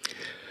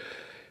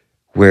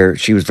 where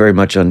she was very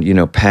much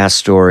on, past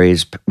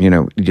stories,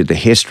 the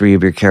history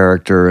of your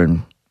character,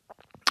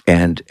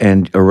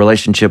 and a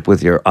relationship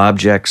with your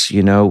objects,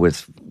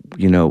 with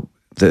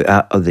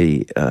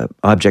the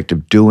object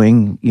of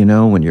doing,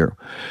 when you're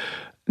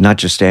not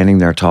just standing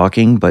there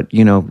talking, but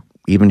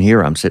even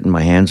here I'm sitting,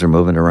 my hands are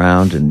moving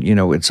around, and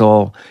it's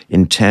all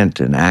intent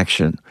and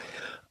action.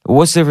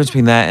 What's the difference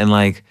between that and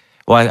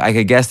I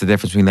could guess the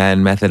difference between that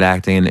and method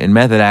acting. In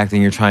method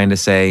acting, you're trying to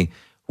say,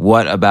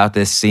 what about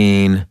this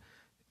scene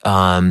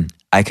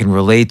I can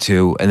relate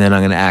to, and then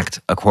I'm going to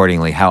act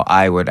accordingly, how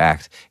I would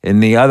act. In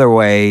the other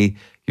way,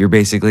 you're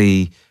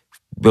basically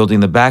building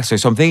the backstory.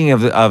 So I'm thinking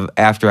of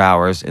After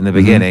Hours in the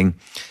beginning.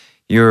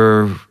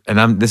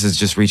 This is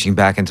just reaching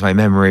back into my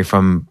memory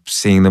from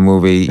seeing the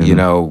movie,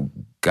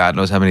 God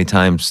knows how many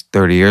times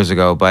 30 years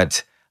ago.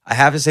 But I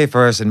have to say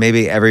first, and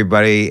maybe every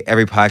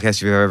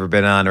podcast you've ever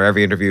been on or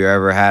every interview you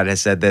ever had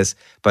has said this,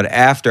 but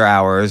After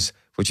Hours,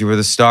 which you were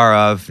the star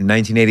of,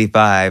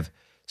 1985,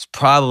 is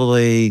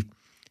probably,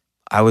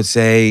 I would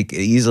say,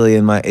 easily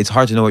it's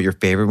hard to know what your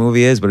favorite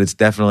movie is, but it's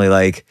definitely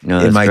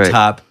in my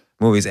top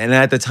movies. And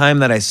at the time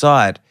that I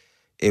saw it,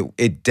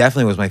 it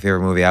definitely was my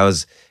favorite movie. I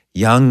was a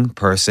young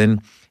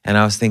person, and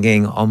I was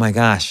thinking, oh my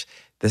gosh,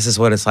 this is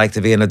what it's like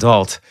to be an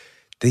adult.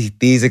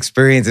 These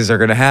experiences are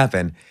going to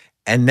happen.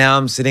 And now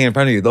I'm sitting in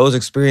front of you. Those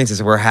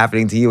experiences were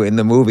happening to you in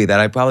the movie that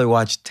I probably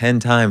watched 10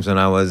 times when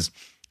I was,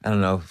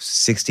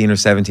 16 or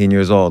 17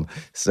 years old.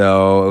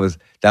 So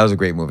that was a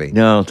great movie.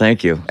 No,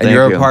 thank you. And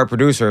you're a part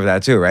producer of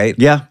that too, right?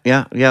 Yeah.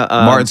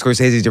 Martin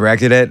Scorsese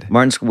directed it.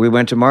 We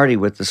went to Marty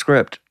with the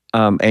script.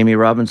 Amy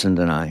Robinson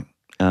and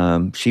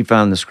I. She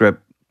found the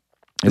script.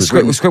 The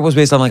script was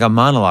based on a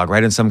monologue,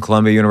 right? In some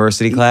Columbia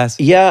University class?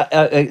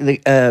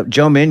 Yeah.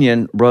 Joe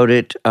Minion wrote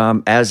it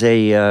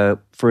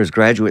for his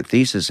graduate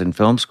thesis in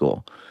film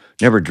school,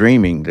 never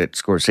dreaming that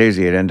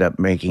Scorsese would end up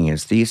making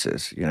his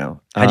thesis,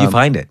 How'd you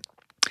find it?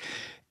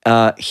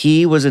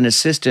 He was an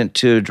assistant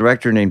to a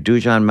director named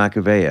Dujan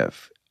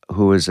Makevejev,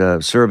 who was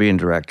a Serbian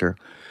director.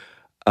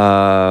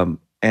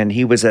 And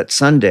he was at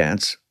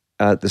Sundance,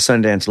 the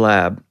Sundance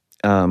Lab,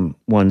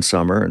 one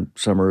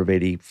summer of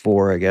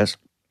 84, I guess.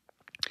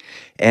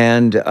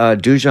 And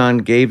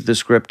Dujan gave the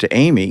script to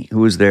Amy, who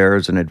was there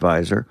as an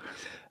advisor,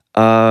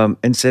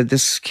 and said,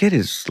 this kid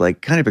is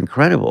kind of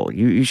incredible.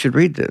 You should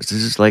read this.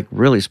 This is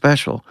really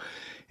special.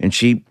 And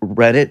she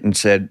read it and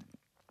said,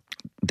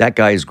 that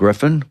guy is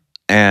Griffin,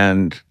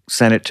 and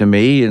sent it to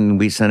me, and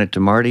we sent it to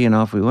Marty, and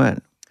off we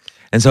went.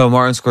 And so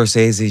Martin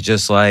Scorsese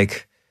just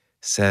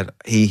said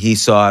he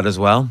saw it as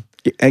well?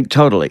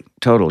 Totally.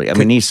 I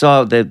mean, he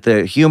saw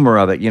the humor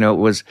of it, it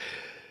was...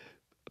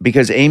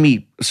 Because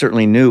Amy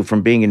certainly knew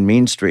from being in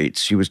Mean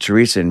Streets, she was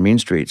Teresa in Mean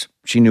Streets,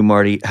 she knew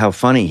Marty, how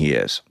funny he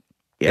is.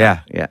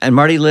 Yeah. And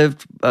Marty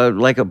lived a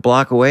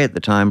block away at the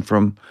time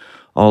from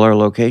all our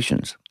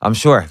locations. I'm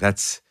sure.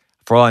 That's,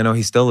 for all I know,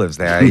 he still lives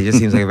there. He just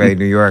seems like a very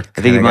New York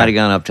I think he might have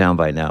gone uptown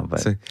by now.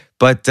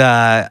 But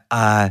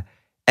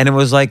and it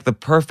was the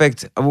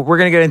perfect, we're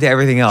going to get into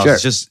everything else. Sure.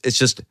 It's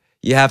just,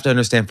 you have to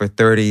understand, for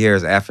 30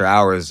 years, After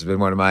Hours has been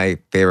one of my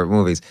favorite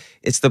movies.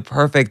 It's the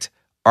perfect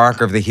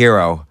arc of the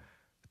hero.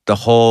 The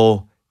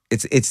whole,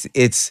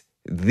 it's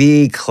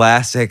the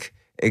classic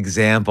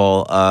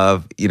example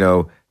of,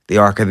 the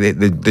arc of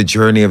the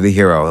journey of the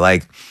hero.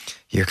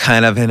 You're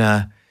kind of in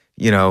a,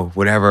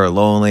 whatever,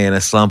 lonely, in a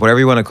slump, whatever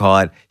you want to call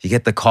it. You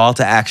get the call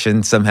to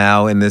action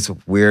somehow in this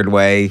weird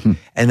way.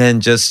 And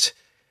then just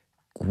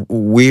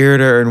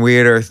weirder and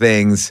weirder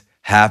things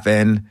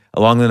happen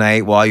along the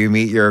night while you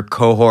meet your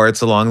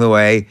cohorts along the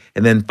way.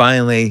 And then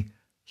finally,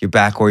 you're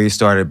back where you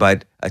started,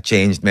 but a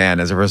changed man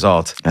as a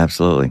result.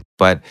 Absolutely.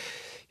 But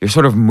you're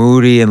sort of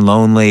moody and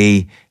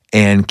lonely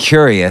and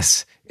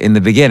curious in the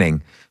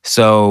beginning.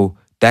 So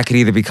that could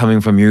either be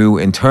coming from you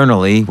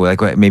internally,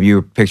 maybe you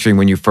were picturing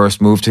when you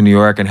first moved to New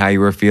York and how you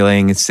were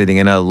feeling sitting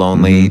in a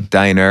lonely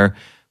diner,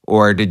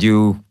 or did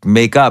you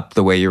make up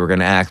the way you were going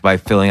to act by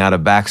filling out a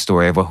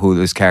backstory of who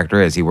this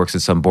character is? He works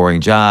at some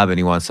boring job and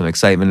he wants some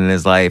excitement in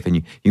his life,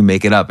 and you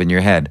make it up in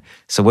your head.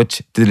 So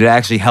did it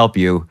actually help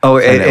you? Oh,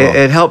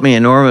 it helped me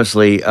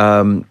enormously.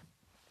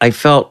 I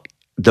felt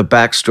the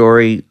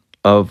backstory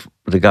of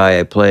the guy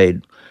I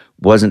played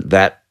wasn't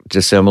that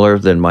dissimilar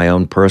than my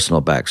own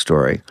personal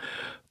backstory.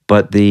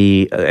 But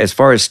as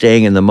far as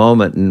staying in the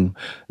moment and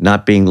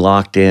not being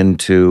locked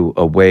into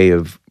a way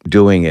of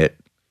doing it,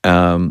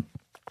 and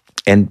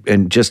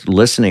just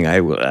listening,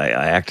 I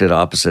acted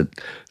opposite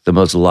the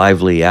most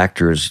lively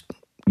actors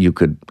you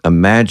could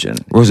imagine.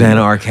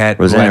 Rosanna Arquette,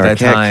 who at that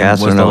time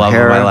Catherine was the love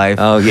O'Hara. of my life.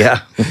 Oh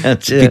yeah,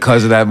 that's it.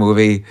 Because of that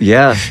movie.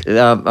 Yeah.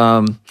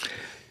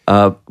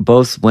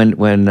 Both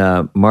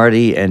when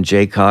Marty and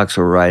Jay Cox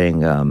were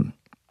writing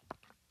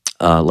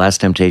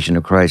Last Temptation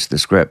of Christ, the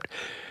script,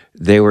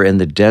 they were in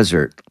the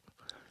desert.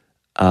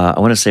 I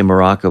want to say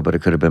Morocco, but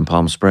it could have been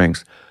Palm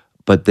Springs.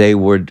 But they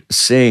would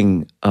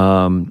sing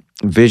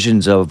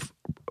visions of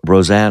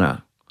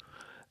Rosanna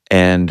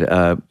and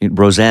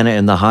Rosanna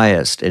in the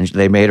Highest. And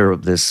they made her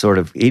this sort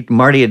of,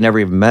 Marty had never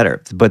even met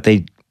her, but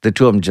the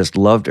two of them just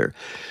loved her.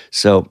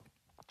 So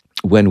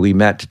when we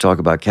met to talk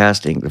about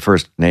casting, the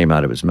first name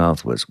out of his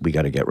mouth was, we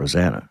got to get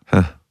Rosanna.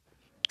 Huh.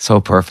 So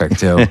perfect,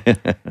 too.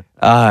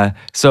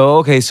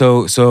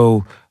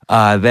 So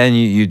then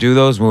you do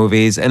those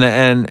movies, and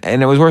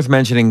it was worth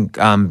mentioning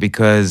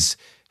because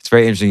it's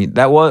very interesting.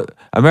 That was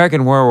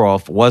American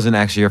Werewolf wasn't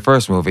actually your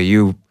first movie.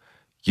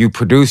 You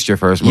produced your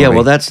first movie. Yeah,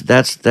 well,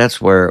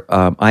 that's where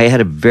I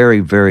had a very,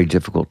 very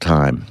difficult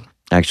time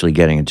actually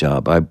getting a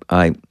job. I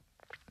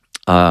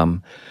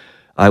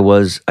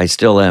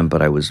still am,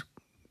 but I was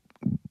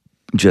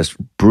just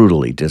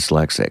brutally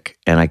dyslexic,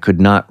 and I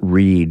could not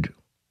read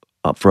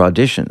for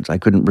auditions. I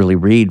couldn't really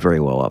read very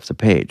well off the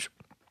page.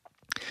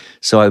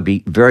 So I would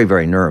be very,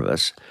 very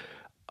nervous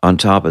on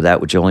top of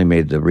that, which only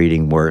made the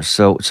reading worse.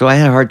 So I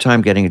had a hard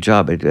time getting a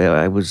job.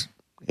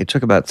 It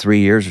took about 3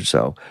 years or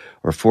so,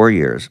 or 4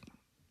 years,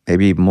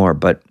 maybe even more.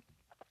 But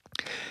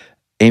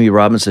Amy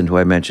Robinson, who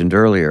I mentioned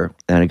earlier,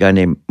 and a guy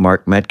named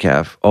Mark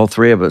Metcalf, all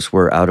three of us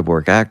were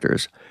out-of-work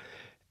actors,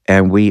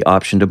 and we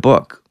optioned a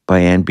book by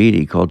Ann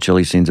Beattie called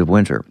Chilly Scenes of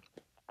Winter.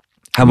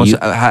 How much?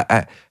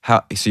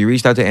 So you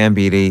reached out to Ann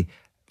Beattie.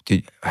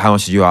 How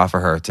much did you offer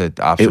her to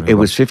option? It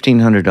was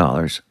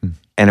 $1,500,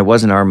 and it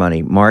wasn't our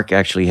money. Mark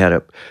actually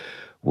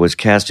was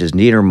cast as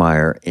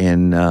Niedermeyer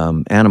in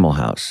Animal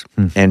House,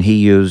 and he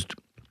used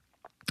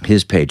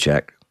his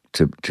paycheck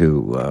to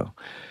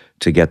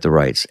get the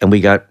rights. And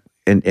we got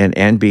and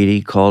Ann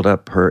Beattie called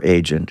up her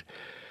agent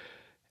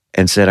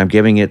and said, "I'm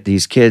giving it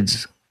these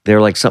kids.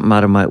 They're like something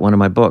out of one of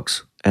my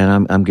books,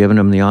 and I'm giving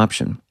them the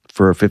option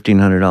for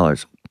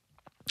 $1,500."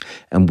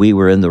 And we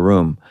were in the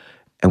room,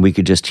 and we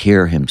could just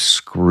hear him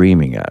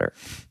screaming at her,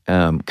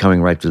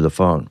 coming right through the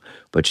phone.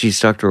 But she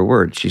stuck to her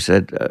word. She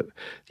said,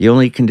 "The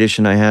only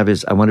condition I have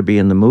is I want to be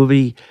in the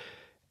movie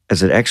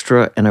as an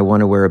extra, and I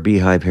want to wear a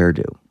beehive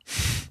hairdo."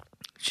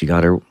 She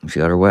got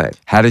her way.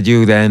 How did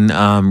you then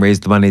raise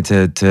the money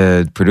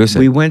to produce it?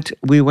 We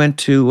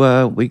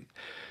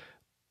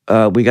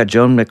got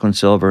Joan Micklin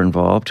Silver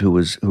involved, who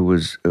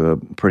was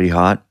pretty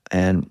hot,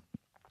 and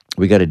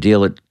we got a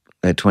deal at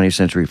 20th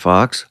Century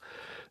Fox.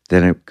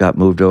 Then it got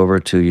moved over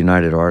to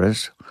United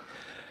Artists.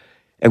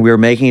 And we were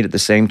making it at the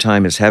same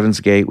time as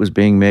Heaven's Gate was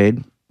being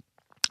made.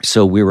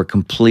 So we were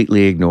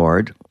completely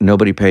ignored.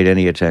 Nobody paid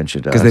any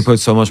attention to us. Because they put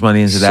so much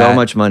money into that? So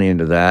much money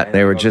into that.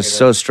 They were just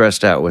so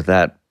stressed out with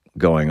that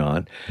going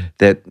on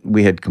that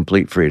we had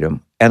complete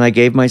freedom. And I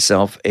gave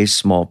myself a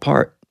small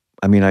part.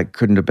 I mean, I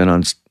couldn't have been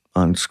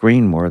on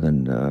screen more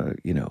than,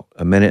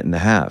 a minute and a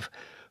half.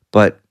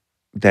 But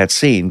that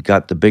scene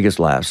got the biggest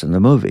laughs in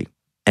the movie.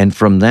 And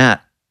from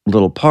that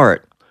little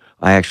part,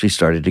 I actually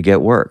started to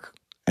get work.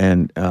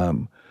 And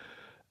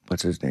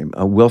what's his name?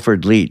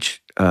 Wilford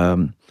Leach,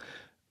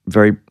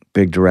 very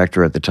big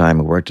director at the time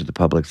who worked at the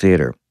Public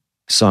Theater,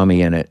 saw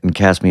me in it and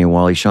cast me in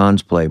Wally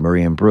Shawn's play,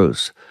 Marie and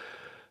Bruce.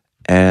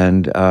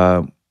 And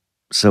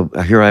so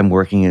here I'm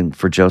working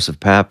for Joseph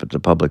Papp at the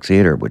Public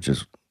Theater, which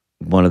is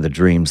one of the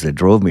dreams that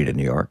drove me to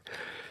New York.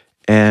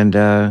 And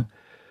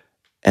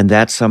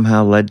that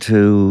somehow led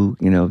to,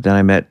 then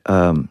I met,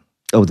 then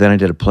I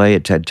did a play,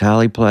 a Ted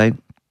Talley play.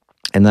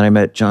 And then I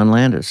met John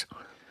Landis,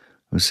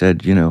 who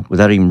said,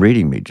 without even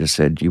reading me, just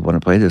said, "You want to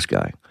play this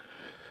guy?"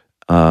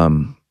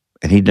 And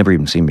he'd never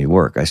even seen me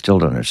work. I still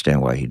don't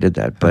understand why he did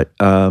that. But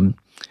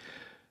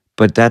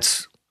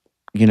that's,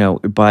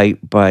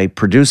 by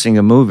producing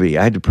a movie,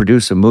 I had to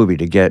produce a movie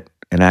to get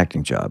an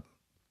acting job.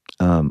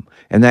 And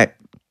that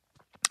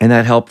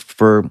helped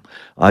for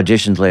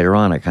auditions later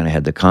on. I kind of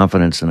had the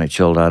confidence, and I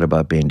chilled out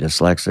about being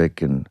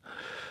dyslexic, and,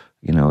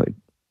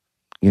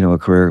 a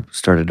career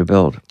started to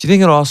build. Do you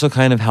think it also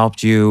kind of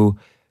helped you,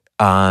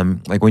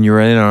 like when you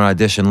were in an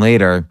audition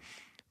later,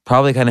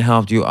 probably kind of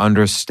helped you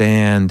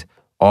understand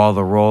all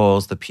the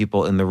roles the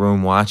people in the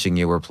room watching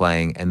you were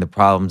playing and the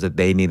problems that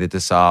they needed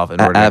to solve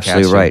in order to catch you?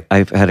 Absolutely right.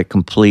 I've had a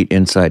complete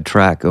inside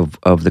track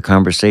of the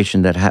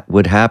conversation that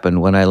would happen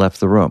when I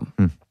left the room.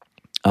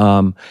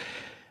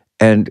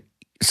 And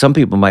some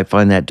people might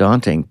find that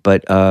daunting,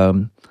 but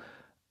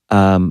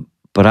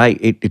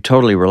it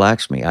totally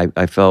relaxed me.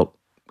 I felt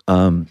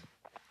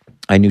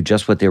I knew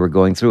just what they were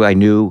going through. I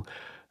knew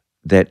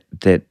that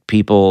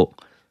people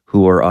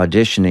who are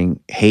auditioning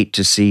hate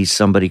to see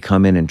somebody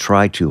come in and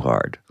try too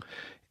hard.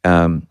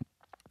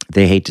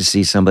 They hate to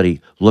see somebody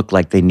look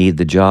like they need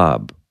the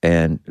job,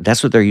 and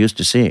that's what they're used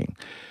to seeing.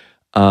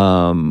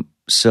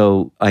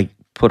 So I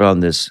put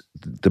on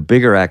the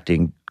bigger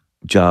acting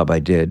job I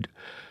did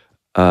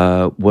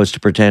was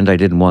to pretend I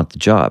didn't want the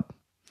job.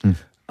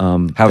 How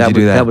would you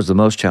do that? That was the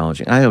most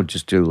challenging. I would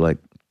just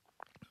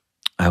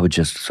I would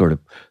just sort of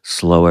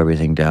slow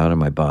everything down in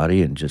my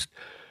body and just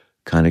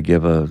kind of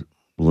give a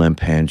limp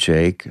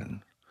handshake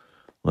and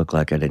look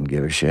like I didn't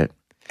give a shit.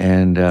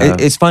 And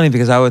it's funny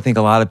because I would think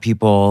a lot of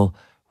people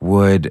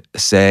would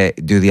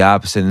do the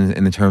opposite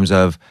in the terms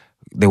of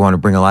they want to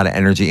bring a lot of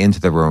energy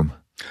into the room.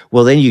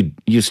 Well, then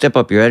you step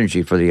up your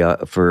energy for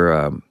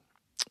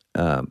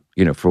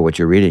what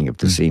you're reading if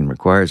the scene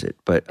requires it.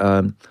 But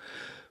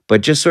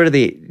just sort of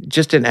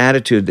just an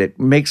attitude that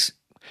makes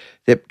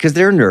that, because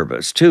they're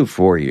nervous too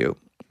for you.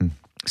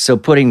 So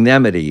putting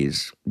them at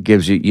ease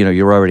gives you,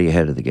 you're already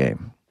ahead of the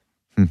game.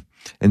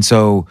 And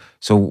so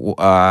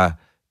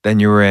then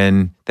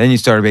you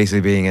started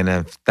basically being in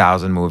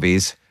 1,000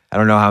 movies. I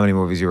don't know how many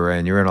movies you were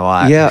in. You were in a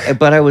lot. Yeah,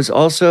 but I was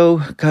also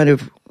kind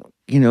of,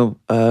 it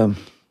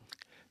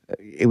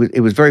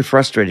was very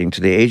frustrating to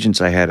the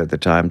agents I had at the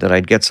time that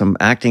I'd get some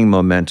acting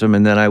momentum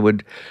and then I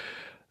would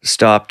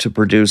stop to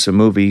produce a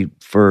movie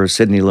for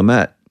Sidney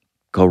Lumet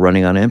called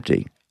Running on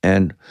Empty.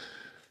 And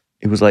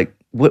it was like,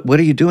 what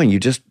are you doing? You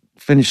just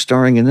finished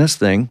starring in this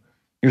thing.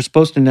 You're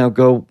supposed to now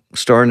go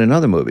star in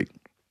another movie.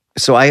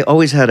 so I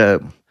always had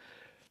a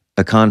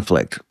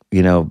conflict,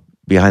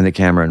 behind the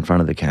camera, in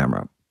front of the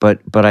camera.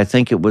 But I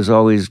think it was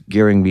always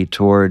gearing me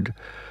toward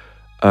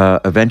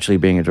eventually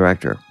being a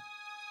director.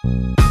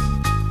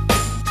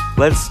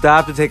 Let's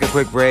stop to take a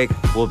quick break.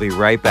 We'll be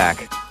right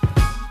back.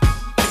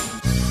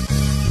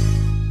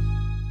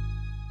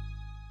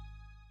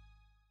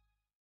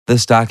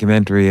 This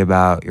documentary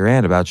about your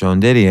aunt, about Joan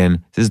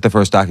Didion, this is the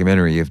first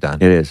documentary you've done.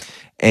 It is.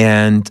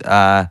 And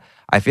I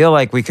feel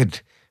like we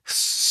could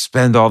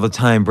spend all the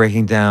time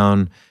breaking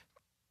down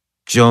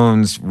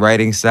Joan's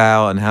writing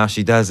style and how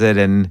she does it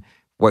and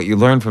what you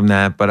learn from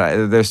that.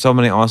 But there's so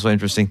many also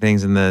interesting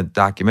things in the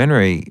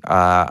documentary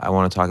I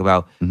want to talk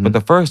about. Mm-hmm. But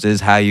the first is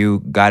how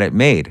you got it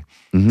made.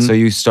 Mm-hmm. So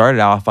you started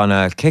off on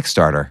a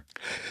Kickstarter.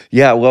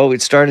 Yeah, well,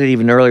 it started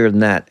even earlier than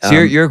that. So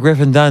you're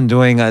Griffin Dunne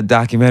doing a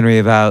documentary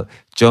about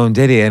Joan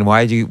Didion.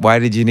 Why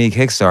did you need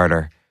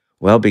Kickstarter?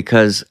 Well,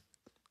 because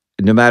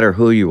no matter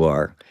who you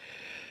are,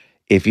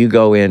 if you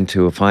go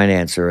into a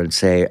financer and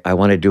say, I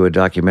want to do a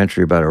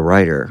documentary about a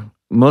writer,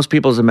 most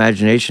people's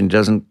imagination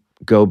doesn't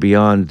go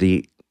beyond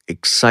the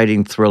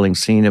exciting, thrilling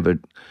scene of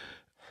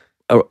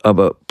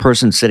a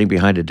person sitting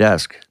behind a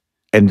desk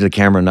and the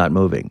camera not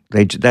moving.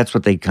 That's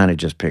what they kind of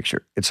just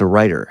picture. It's a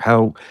writer.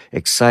 How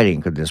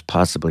exciting could this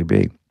possibly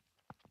be?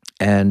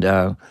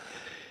 And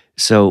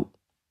so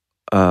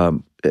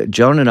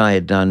Joan and I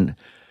had done,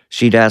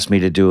 she'd asked me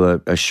to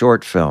do a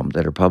short film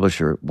that her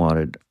publisher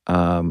wanted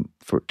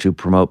to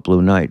promote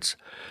Blue Nights.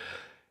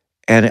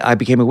 And I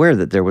became aware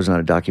that there was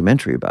not a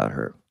documentary about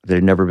her that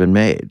had never been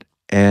made.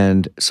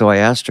 And so I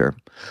asked her,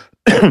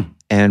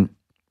 and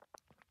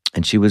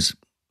she was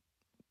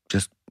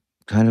just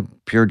kind of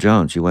pure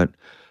Joan. She went,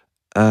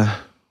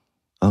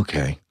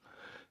 okay.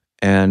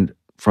 And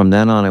from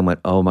then on, I went,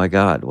 oh my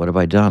God, what have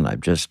I done?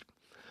 I've just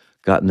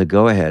gotten the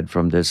go-ahead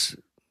from this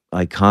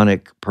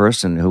iconic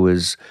person who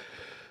is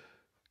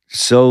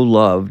so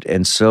loved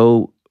and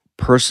so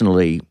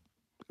personally,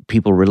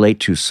 people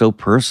relate to so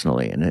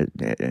personally, and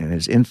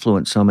has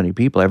influenced so many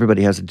people.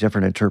 Everybody has a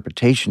different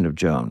interpretation of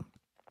Joan.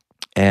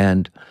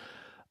 And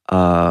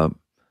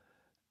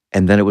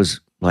then it was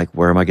like,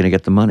 where am I going to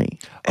get the money?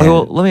 Okay,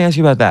 well, let me ask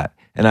you about that.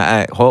 And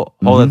I hold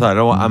that thought.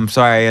 I'm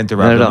sorry I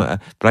interrupted,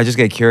 but I just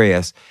get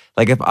curious.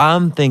 Like, if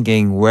I'm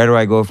thinking, where do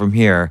I go from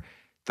here?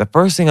 The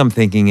first thing I'm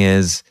thinking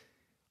is,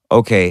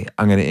 okay,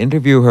 I'm going to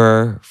interview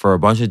her for a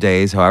bunch of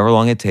days, however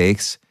long it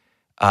takes,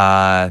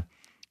 and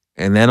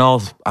then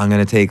I'm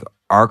going to take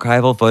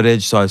archival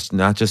footage, so it's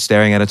not just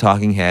staring at a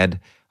talking head,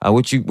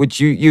 which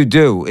you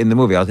do in the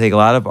movie. I'll take a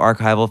lot of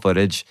archival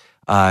footage,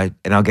 and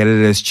I'll get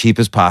it as cheap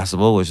as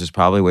possible, which is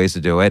probably ways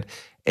to do it,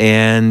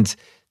 and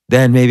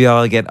then maybe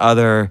I'll get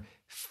other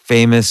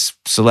famous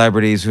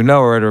celebrities who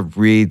know her to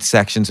read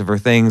sections of her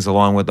things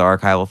along with the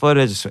archival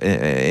footage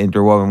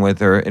interwoven with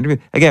her interview.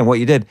 Again, what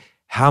you did,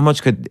 how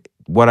much could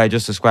what I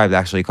just described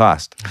actually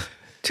cost?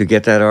 To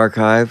get that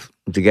archive,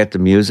 to get the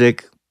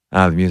music.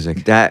 The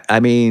music. That, I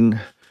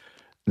mean,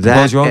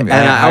 Compose your own, and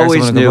I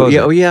always knew.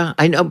 Yeah, oh yeah,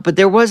 I know. But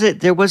there was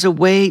a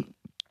way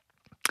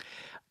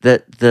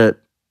that the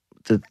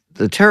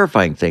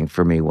terrifying thing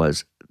for me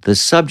was the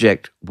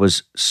subject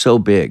was so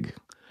big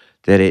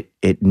that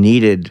it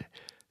needed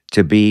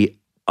to be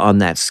on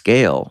that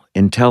scale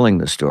in telling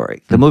the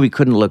story. The movie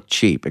couldn't look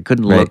cheap. It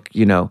couldn't look,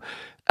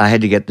 I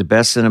had to get the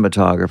best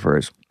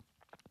cinematographers,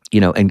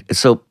 and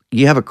so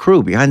you have a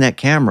crew behind that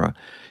camera.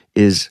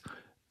 It's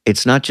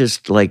not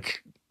just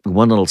like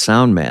one little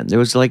sound man. There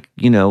was like,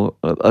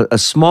 a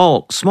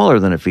smaller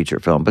than a feature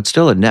film, but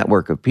still a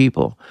network of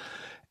people.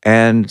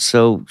 And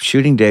so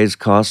shooting days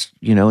cost,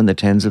 in the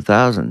tens of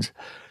thousands.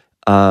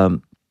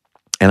 And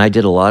I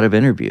did a lot of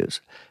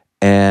interviews.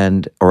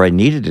 Or I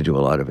needed to do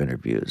a lot of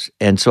interviews.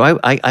 And so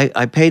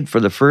I paid for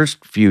the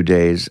first few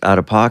days out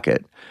of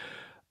pocket,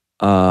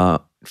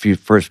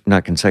 first,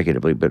 not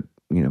consecutively, but,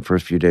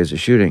 first few days of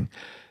shooting.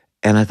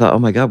 And I thought, oh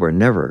my God, I'm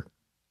never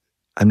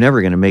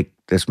going to make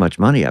this much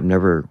money. I'm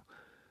never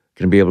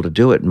going to be able to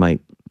do it. And my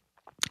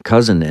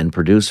cousin and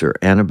producer,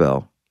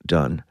 Annabelle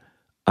Dunne,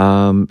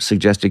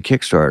 suggested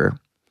Kickstarter.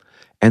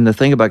 And the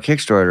thing about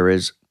Kickstarter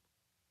is,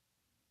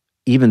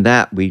 even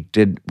that we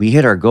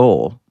hit our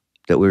goal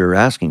that we were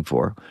asking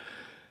for,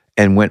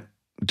 and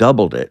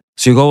doubled it.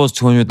 So your goal was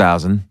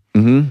 200,000.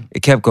 Mm-hmm. It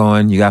kept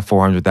going. You got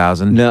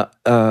 400,000. No,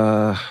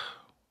 I'm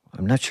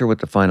not sure what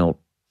the final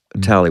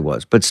tally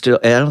was, but still,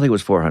 I don't think it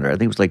was 400. I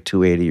think it was like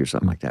 280 or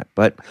something like that.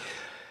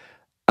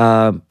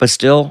 But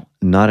still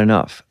not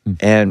enough.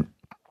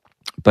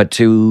 But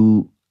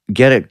to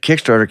get a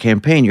Kickstarter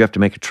campaign, you have to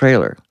make a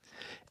trailer,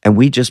 and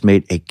we just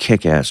made a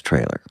kick-ass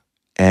trailer,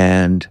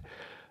 and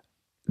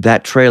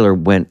that trailer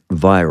went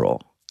viral.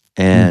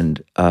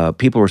 And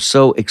people were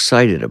so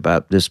excited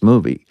about this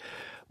movie.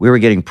 We were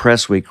getting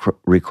press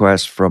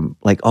requests from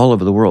like all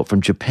over the world,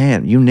 from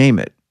Japan, you name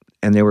it.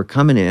 And they were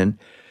coming in,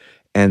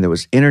 and there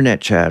was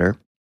internet chatter.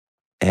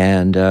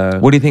 And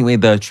what do you think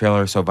made the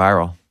trailer so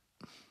viral?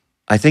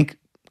 I think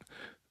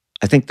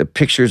the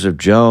pictures of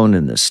Joan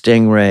and the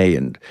Stingray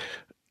and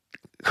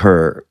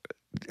her,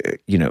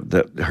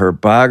 her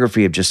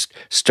biography of just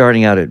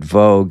starting out at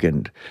Vogue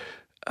and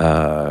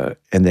and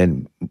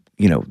then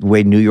the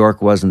way New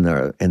York was in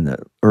the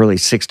early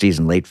 '60s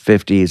and late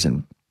 '50s,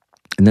 and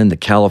then the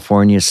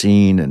California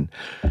scene, and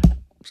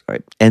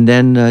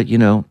then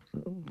the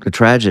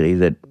tragedy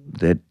that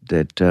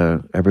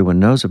everyone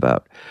knows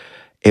about.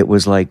 It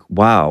was like,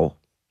 wow,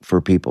 for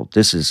people.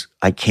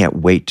 I can't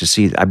wait to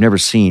see. I've never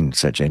seen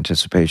such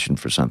anticipation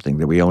for something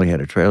that we only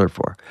had a trailer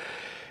for.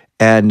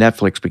 And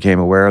Netflix became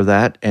aware of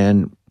that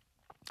and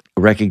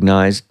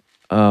recognized,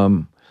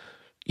 the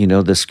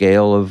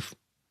scale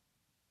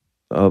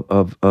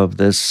of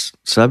this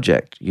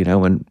subject,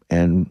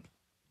 and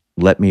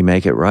let me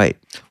make it right.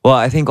 Well,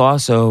 I think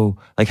also,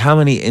 like, how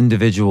many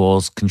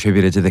individuals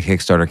contributed to the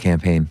Kickstarter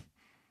campaign?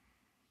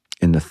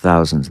 In the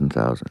thousands and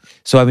thousands.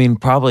 So, I mean,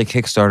 probably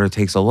Kickstarter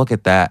takes a look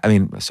at that.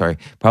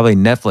 Probably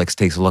Netflix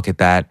takes a look at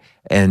that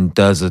and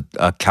does a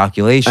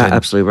calculation.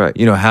 Absolutely right.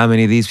 How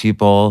many of these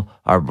people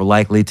are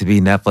likely to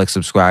be Netflix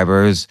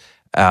subscribers,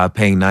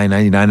 paying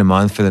 $9.99 a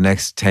month for the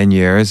next 10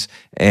 years,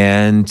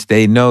 and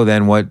they know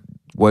then what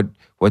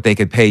they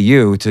could pay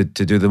you to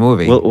do the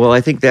movie. Well,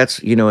 I think that's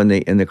in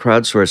the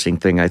crowdsourcing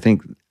thing. I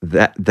think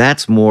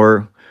that's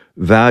more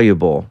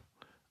valuable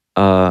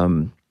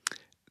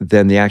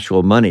than the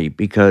actual money,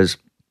 because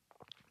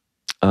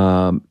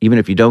even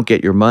if you don't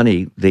get your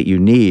money that you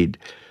need,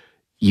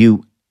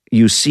 you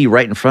see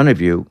right in front of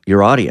you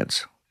your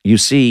audience. You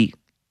see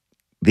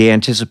the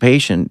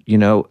anticipation.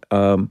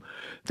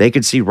 They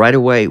could see right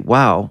away,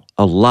 wow,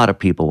 a lot of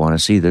people want to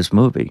see this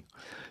movie.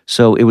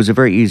 So it was a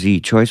very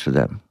easy choice for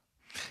them.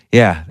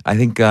 Yeah, I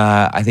think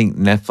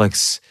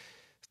Netflix,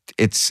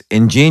 it's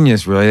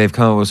ingenious, really. They've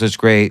come up with such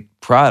great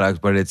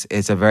product, but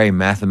it's a very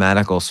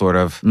mathematical sort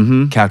of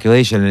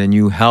calculation, and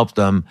you help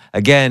them.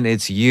 Again,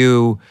 it's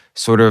you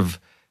sort of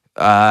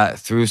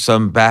through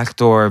some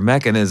backdoor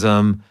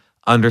mechanism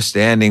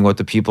understanding what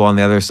the people on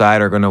the other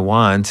side are going to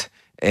want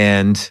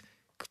and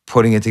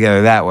putting it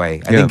together that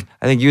way. I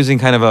think using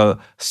kind of a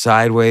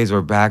sideways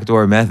or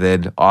backdoor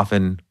method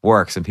often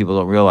works, and people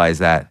don't realize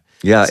that.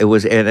 Yeah, it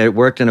was, and it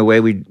worked in a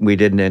way we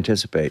didn't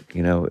anticipate.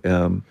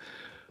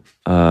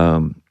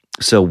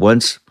 So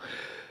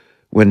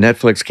when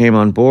Netflix came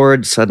on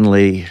board,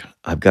 suddenly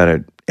I've got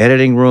an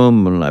editing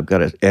room and I've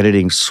got an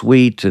editing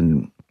suite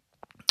and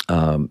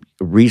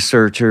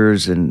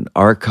researchers and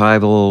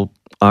archivists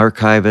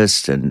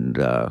and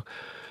a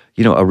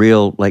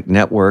real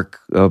network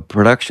of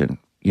production.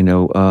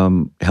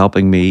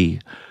 Helping me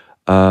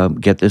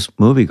get this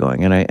movie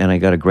going, and I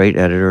got a great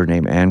editor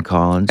named Ann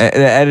Collins. The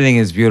editing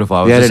is beautiful.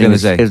 I was just going to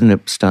say, isn't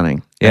it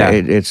stunning? Yeah,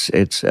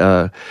 it's.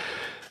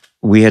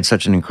 We had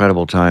such an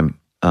incredible time.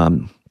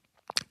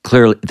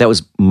 Clearly, that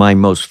was my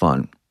most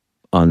fun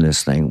on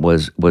this thing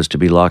was to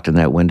be locked in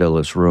that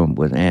windowless room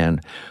with Ann.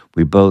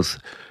 We both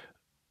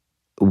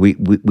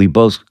would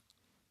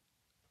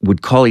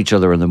call each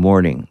other in the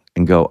morning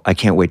and go, I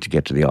can't wait to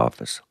get to the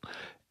office.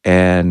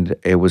 And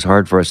it was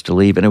hard for us to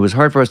leave, and it was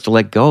hard for us to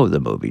let go of the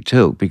movie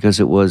too, because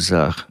it was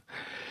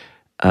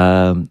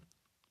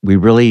we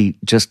really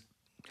just,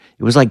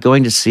 it was like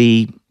going to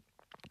see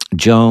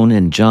Joan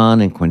and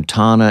John and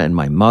Quintana and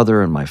my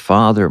mother and my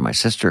father and my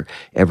sister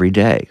every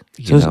day.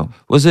 Was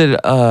it?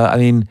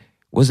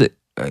 Was it?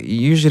 You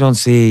usually don't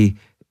see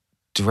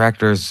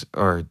directors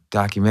or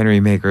documentary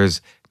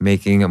makers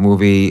making a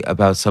movie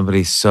about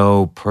somebody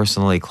so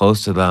personally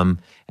close to them,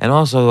 and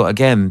also,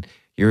 again,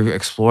 you're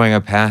exploring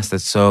a past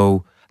that's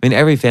so.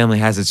 Every family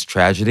has its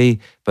tragedy,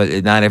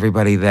 but not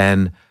everybody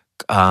then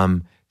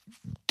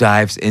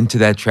dives into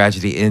that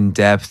tragedy in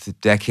depth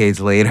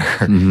decades later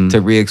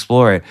to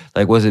re-explore it.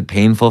 Like, was it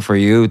painful for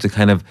you to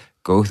kind of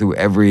go through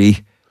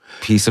every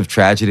piece of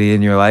tragedy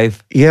in your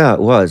life? Yeah, it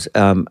was.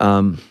 And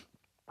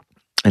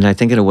I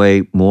think in a way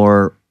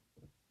in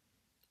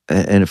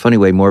a funny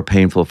way, more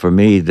painful for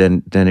me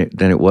than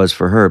it was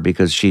for her,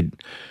 because she'd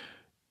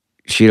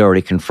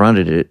already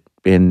confronted it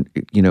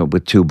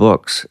with 2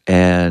 books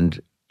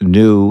and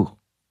knew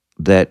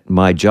that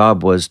my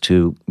job was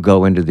to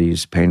go into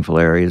these painful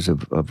areas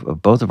of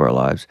both of our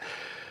lives.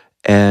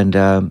 And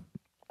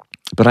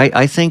but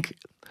I think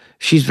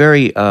she's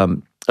very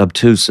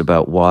obtuse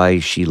about why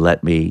she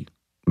let me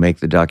make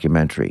the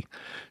documentary.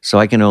 So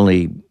I can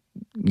only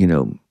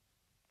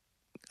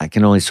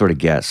sort of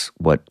guess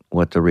what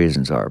the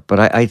reasons are.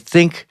 But I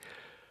think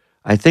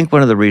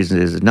one of the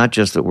reasons is not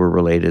just that we're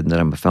related and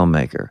that I'm a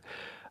filmmaker.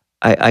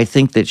 I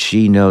think that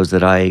she knows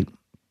that I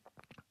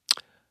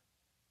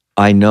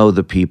know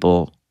the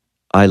people,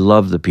 I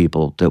love the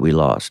people that we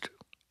lost.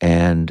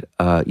 And,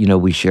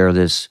 we share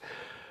this,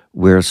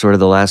 we're sort of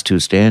the last 2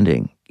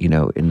 standing,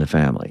 in the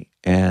family.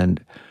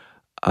 And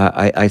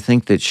I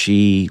think that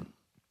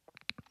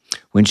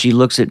when she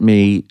looks at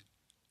me,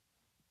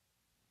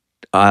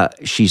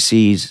 she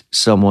sees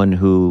someone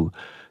who,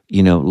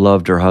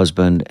 loved her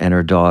husband and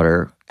her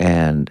daughter.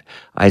 And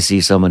I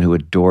see someone who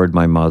adored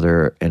my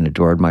mother and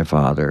adored my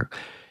father.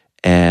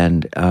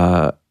 And,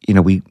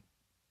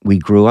 we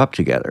grew up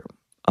together.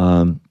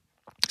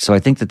 So I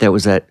think that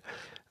was that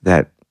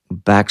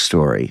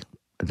backstory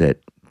that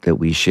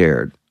we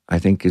shared, I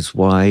think, is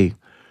why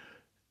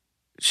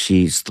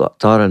she's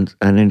thought on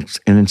an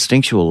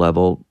instinctual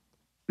level,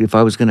 if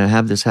I was going to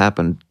have this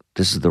happen,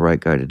 this is the right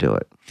guy to do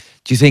it.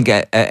 Do you think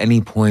at any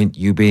point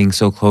you being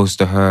so close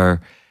to her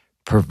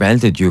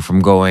prevented you from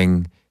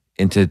going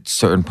into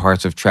certain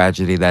parts of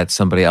tragedy that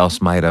somebody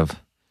else might have?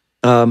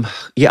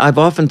 Yeah, I've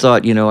often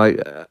thought,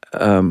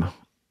 that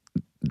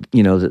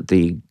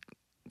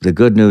the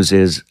good news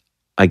is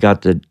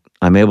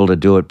I'm able to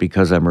do it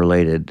because I'm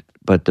related.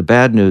 But the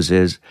bad news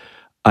is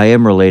I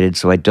am related,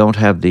 so I don't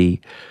have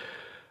the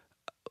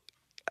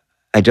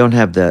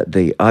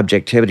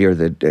objectivity or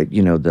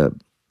the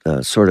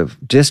sort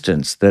of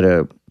distance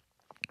that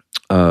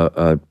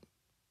a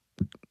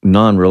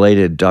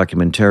non-related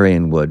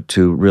documentarian would,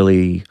 to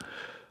really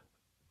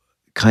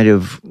kind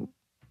of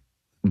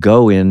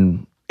go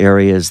in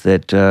areas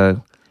that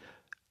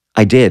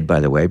I did, by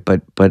the way,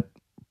 but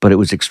it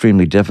was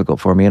extremely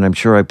difficult for me, and I'm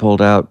sure I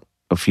pulled out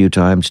a few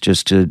times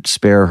just to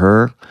spare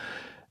her,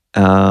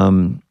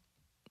 having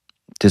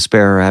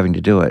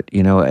to do it.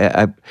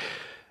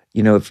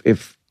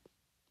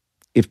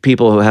 If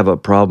people have a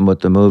problem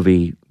with the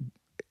movie,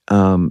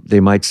 they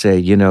might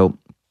say,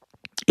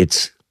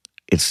 it's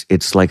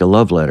like a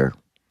love letter,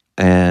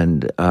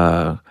 and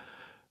I'm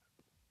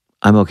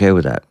okay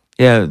with that.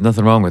 Yeah,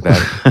 nothing wrong with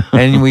that.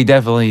 And we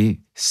definitely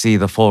see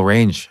the full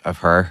range of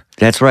her.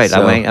 That's right.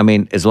 So, I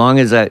mean, as long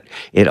as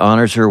it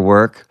honors her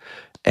work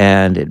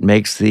and it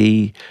makes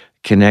the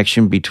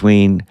connection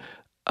between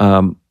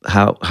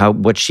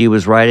what she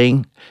was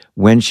writing,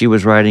 when she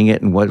was writing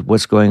it, and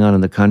what's going on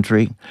in the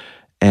country,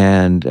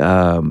 and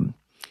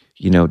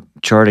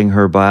charting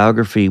her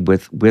biography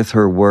with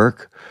her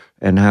work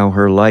and how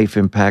her life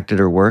impacted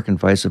her work and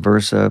vice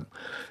versa,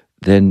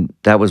 then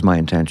that was my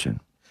intention.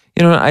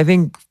 I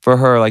think for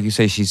her, like you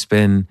say, she's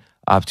been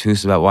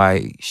obtuse about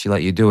why she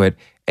let you do it.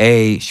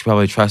 A, she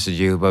probably trusted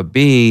you, but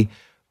B,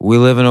 we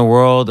live in a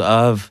world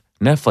of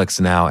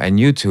Netflix now and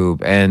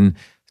YouTube and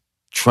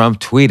Trump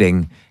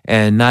tweeting,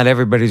 and not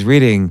everybody's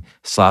reading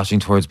Slouching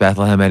Towards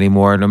Bethlehem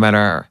anymore, no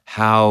matter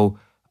how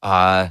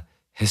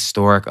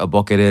historic a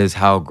book it is,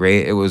 how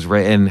great it was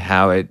written,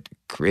 how it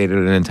created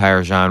an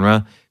entire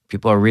genre.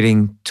 People are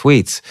reading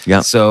tweets.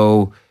 Yeah.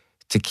 So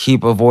to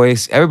keep a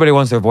voice, everybody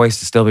wants their voice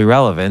to still be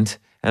relevant.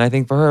 And I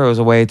think for her, it was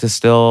a way to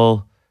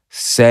still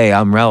say,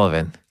 I'm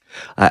relevant.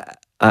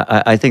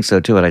 I think so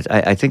too. And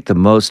I think the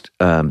most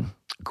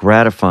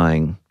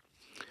gratifying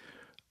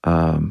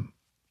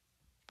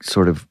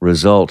sort of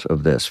result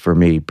of this for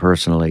me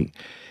personally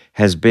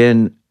has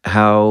been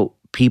how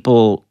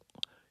people,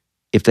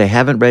 if they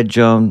haven't read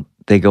Joan,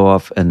 they go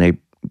off and they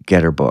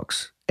get her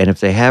books. And if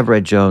they have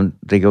read Joan,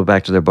 they go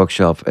back to their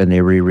bookshelf and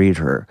they reread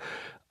her.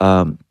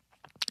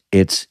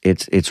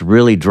 It's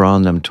really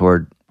drawn them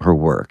toward her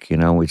work.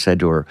 We said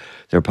to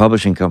their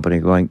publishing company,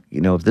 going,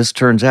 if this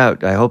turns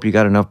out, I hope you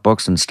got enough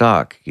books in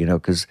stock,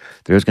 because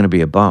there's going to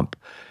be a bump,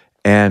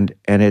 and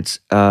it's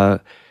and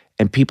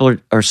people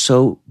are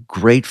so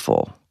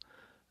grateful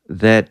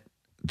that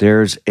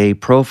there's a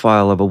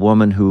profile of a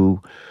woman who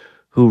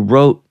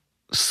wrote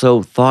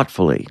so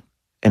thoughtfully,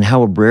 and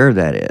how rare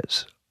that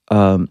is,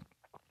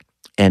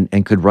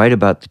 and could write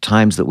about the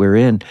times that we're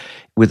in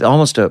with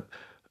almost a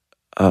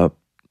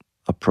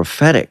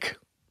prophetic.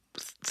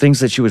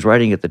 Things that she was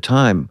writing at the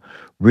time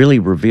really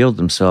revealed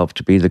themselves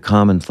to be the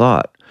common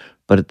thought,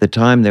 but at the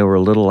time they were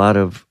a little out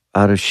of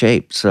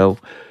shape, so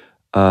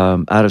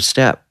out of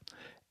step,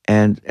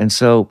 and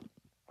so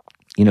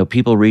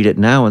people read it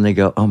now and they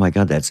go, "Oh my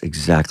God, that's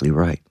exactly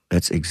right.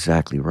 That's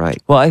exactly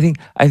right." Well, I think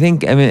I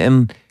mean,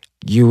 and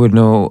you would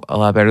know a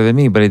lot better than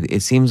me, but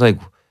it seems like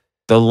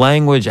the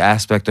language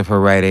aspect of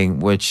her writing,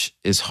 which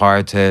is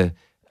hard to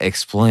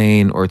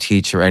explain or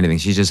teach or anything.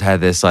 She just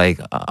had this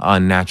like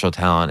unnatural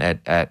talent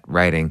at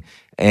writing.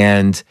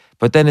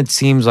 But then it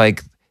seems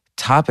like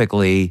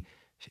topically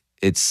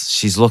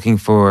she's looking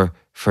for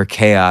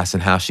chaos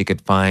and how she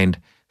could find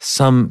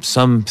some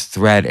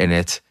thread in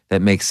it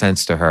that makes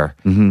sense to her.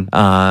 Mm-hmm.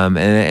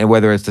 And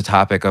whether it's the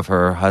topic of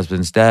her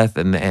husband's death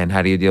and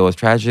how do you deal with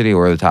tragedy,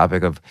 or the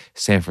topic of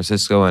San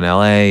Francisco and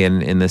LA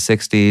in the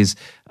 60s.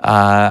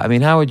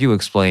 How would you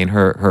explain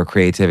her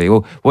creativity?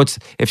 Well,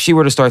 if she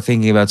were to start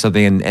thinking about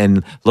something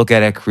and look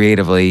at it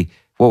creatively,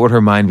 what would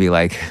her mind be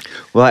like?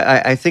 Well,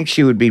 I think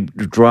she would be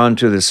drawn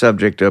to the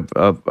subject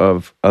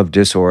of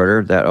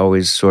disorder. That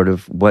always sort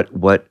of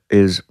what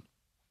is.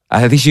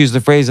 I think she used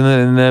the phrase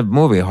in the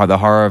movie, the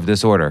horror of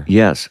disorder.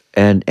 Yes,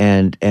 and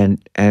that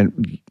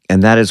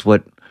is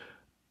what,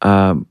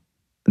 and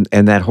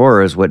that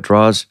horror is what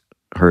draws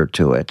her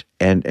to it,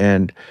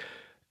 and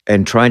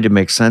trying to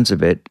make sense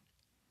of it.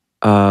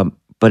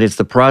 But it's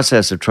the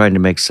process of trying to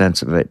make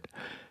sense of it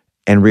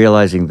and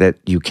realizing that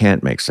you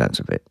can't make sense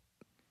of it.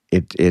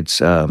 It's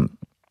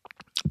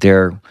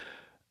there.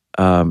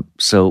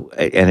 So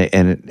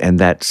and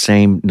that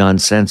same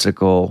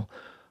nonsensical,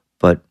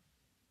 but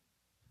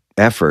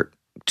effort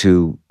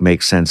to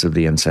make sense of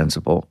the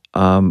insensible,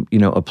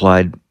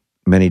 applied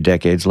many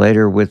decades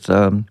later with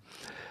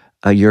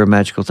your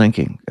magical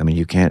thinking. I mean,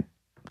 you can't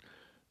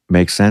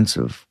make sense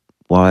of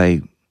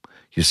why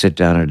you sit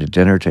down at a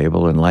dinner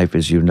table and life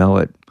as you know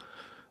it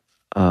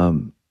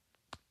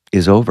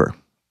is over.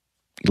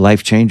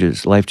 Life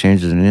changes. Life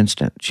changes in an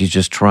instant. She's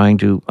just trying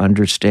to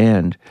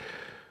understand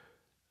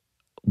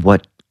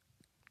what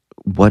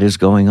is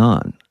going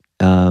on,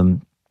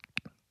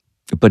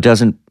 but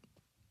doesn't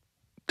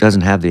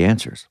have the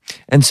answers.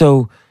 And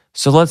so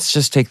let's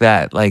just take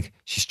that. Like,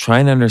 she's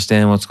trying to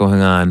understand what's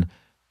going on,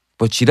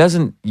 but she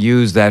doesn't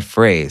use that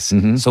phrase.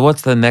 So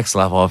what's the next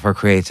level of her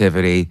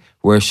creativity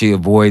where she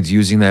avoids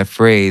using that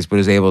phrase but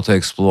is able to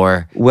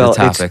explore the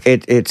topic?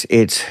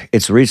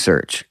 It's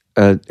research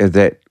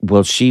that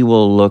she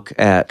will look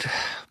at.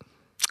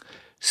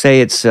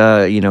 Say it's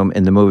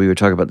in the movie we were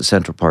talking about, the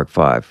Central Park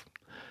Five.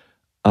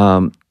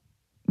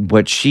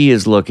 What she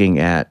is looking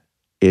at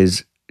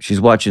is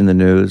she's watching the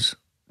news.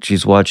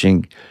 She's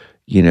watching,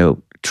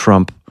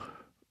 Trump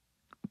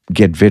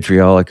get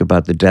vitriolic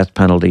about the death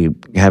penalty,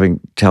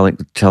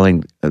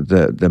 telling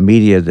the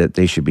media that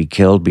they should be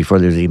killed before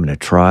there's even a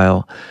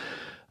trial.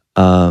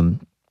 And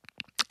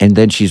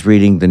then she's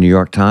reading the New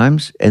York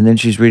Times, and then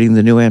she's reading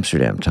the New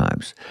Amsterdam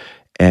Times,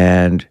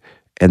 and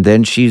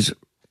then she's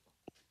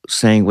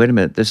saying, "Wait a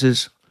minute, this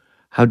is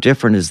how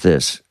different is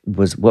this?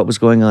 What was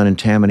going on in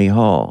Tammany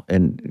Hall,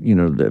 and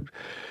in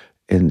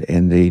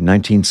the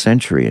 19th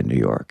century in New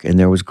York, and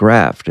there was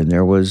graft, and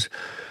there was,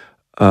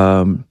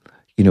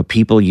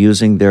 people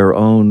using their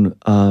own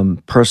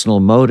personal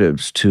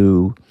motives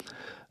to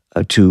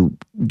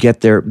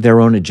get their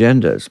own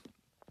agendas,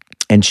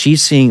 and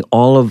she's seeing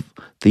all of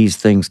these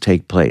things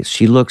take place.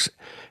 She looks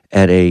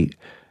at an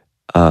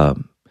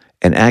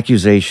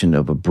accusation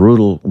of a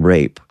brutal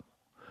rape,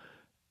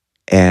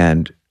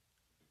 and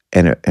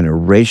a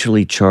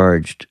racially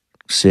charged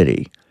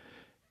city."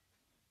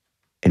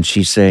 And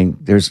she's saying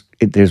there's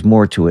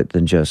more to it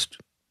than just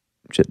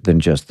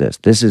this.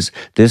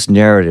 This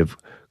narrative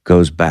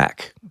goes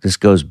back. This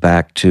goes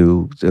back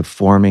to the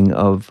forming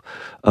of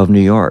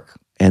New York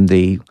and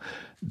the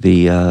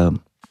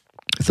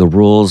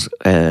rules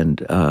and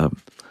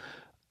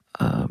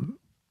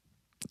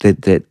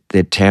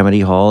that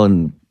Tammany Hall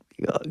and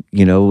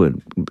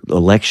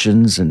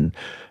elections and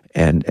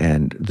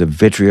the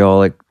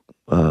vitriolic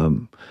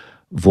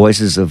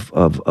voices of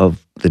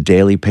the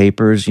daily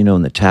papers,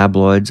 and the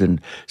tabloids.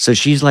 And so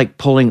she's like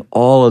pulling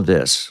all of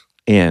this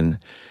in,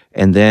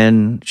 and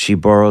then she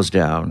burrows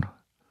down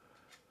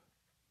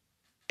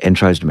and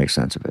tries to make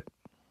sense of it.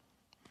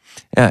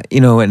 Yeah,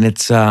 and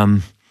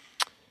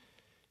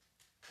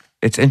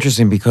it's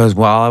interesting because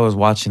while I was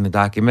watching the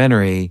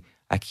documentary,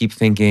 I keep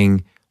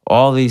thinking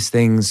all these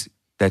things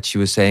that she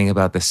was saying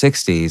about the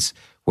 60s,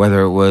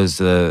 whether it was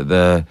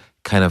the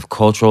kind of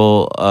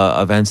cultural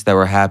events that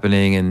were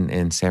happening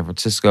in San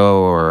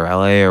Francisco or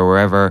LA or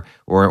wherever,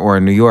 or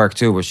in New York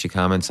too, which she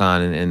comments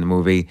on in the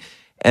movie,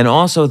 and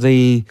also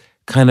the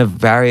kind of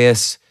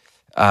various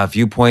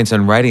viewpoints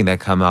on writing that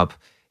come up.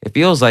 It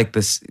feels like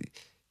this,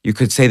 you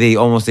could say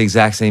almost the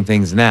exact same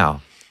things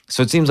now.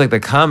 So it seems like the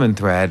common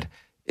thread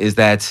is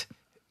that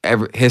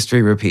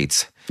history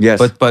repeats. Yes.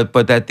 But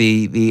that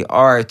the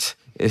art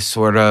is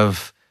sort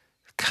of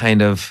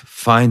kind of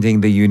finding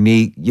the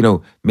unique,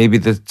 maybe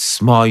the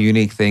small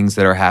unique things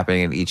that are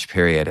happening in each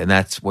period. And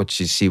that's what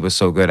she was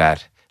so good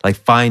at. Like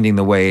finding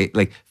the way,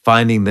 like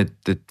finding the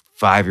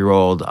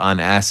 5-year-old on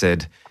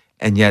acid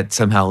and yet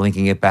somehow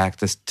linking it back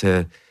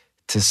to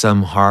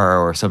some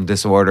horror or some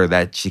disorder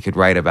that she could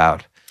write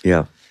about.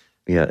 Yeah,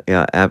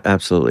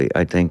 absolutely.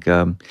 I think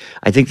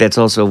that's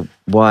also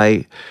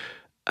why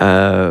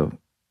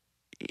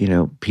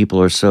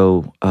people are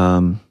so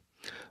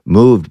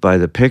moved by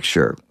the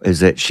picture, is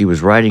that she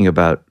was writing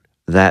about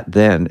that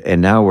then, and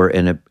now we're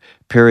in a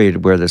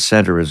period where the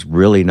center is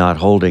really not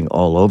holding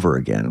all over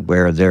again,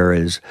 where there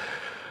is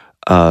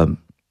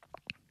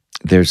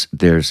there's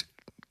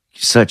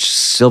such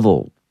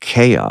civil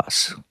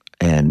chaos,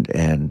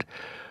 and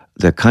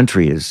the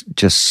country is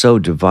just so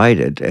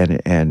divided,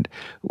 and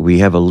we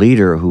have a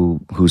leader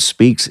who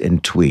speaks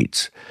in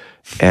tweets,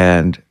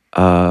 and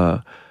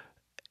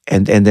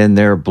then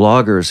there are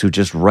bloggers who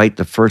just write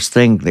the first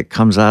thing that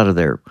comes out of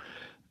their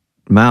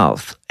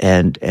mouth,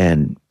 and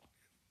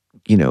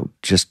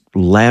just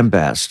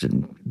lambast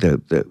and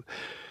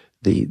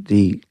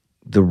the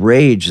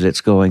rage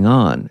that's going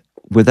on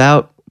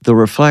without the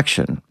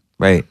reflection,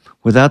 right?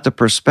 Without the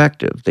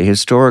perspective, the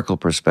historical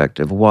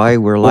perspective, why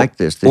we're like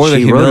this, that or the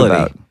she humility. wrote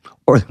about.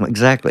 Or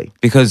exactly.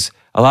 Because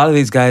a lot of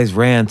these guys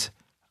rant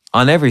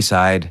on every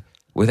side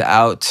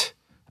without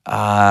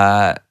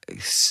any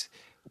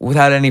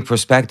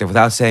perspective,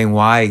 without saying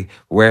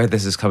where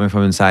this is coming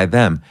from inside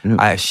them.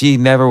 She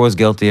never was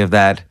guilty of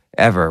that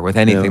ever with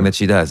anything that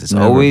she does. It's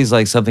always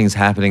like something's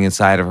happening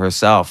inside of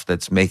herself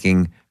that's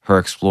making her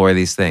explore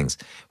these things.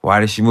 Why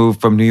does she move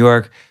from New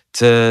York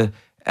to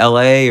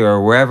LA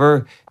or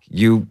wherever?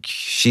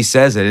 She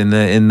says it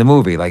in the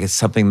movie, like it's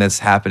something that's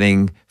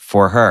happening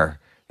for her,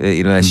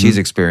 that she's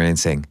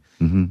experiencing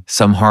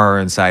some horror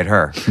inside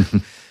her.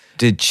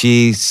 Did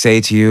she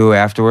say to you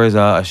afterwards,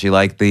 she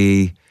liked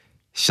the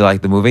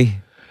movie?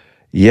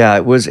 Yeah,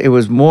 it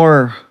was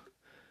more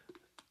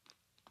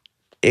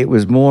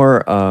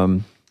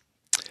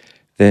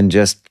than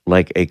just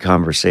like a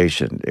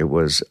conversation. It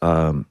was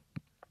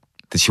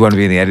Did she want to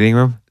be in the editing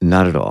room?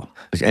 not at all.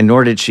 And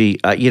nor did she,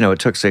 it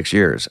took 6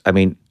 years. I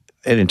mean,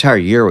 an entire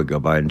year would go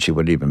by and she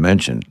wouldn't even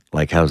mention,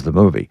 like, how's the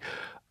movie?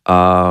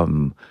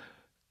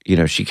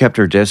 She kept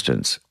her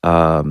distance.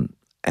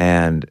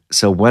 And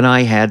so when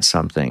I had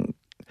something,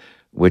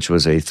 which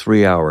was a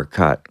 3-hour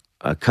cut,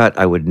 a cut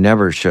I would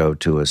never show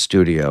to a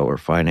studio or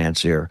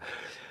financier,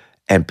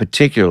 and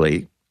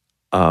particularly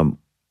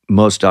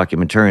most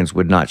documentarians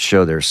would not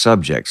show their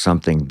subject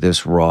something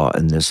this raw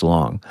and this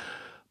long.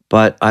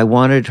 But I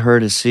wanted her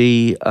to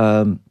see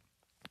where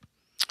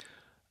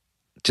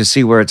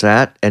it's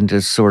at and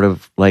to sort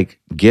of like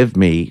give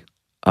me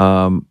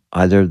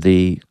either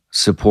the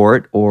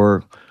support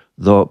or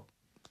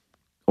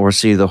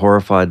see the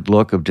horrified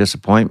look of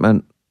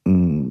disappointment,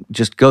 and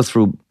just go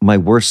through my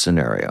worst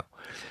scenario.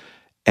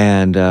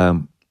 And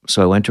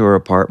so I went to her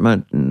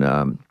apartment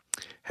and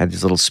had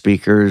these little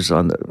speakers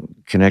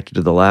connected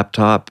to the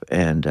laptop,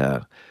 and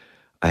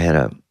I had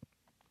a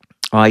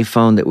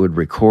iPhone that would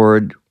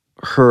record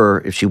her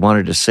if she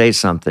wanted to say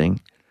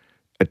something,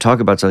 talk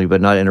about something,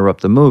 but not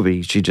interrupt the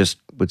movie. She just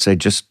would say,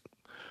 just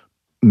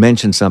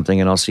mention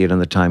something, and I'll see it on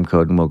the time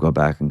code, and we'll go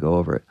back and go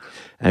over it.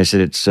 And I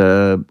said,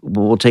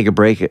 we'll take a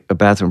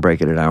bathroom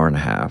break at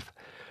 1.5 hours.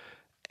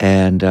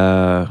 And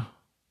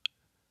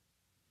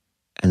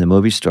the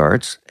movie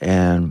starts,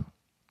 and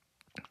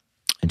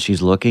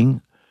she's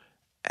looking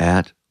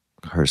at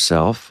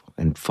herself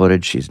and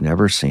footage she's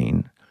never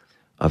seen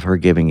of her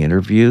giving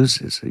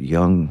interviews as a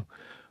young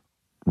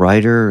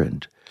writer,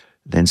 and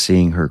then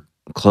seeing her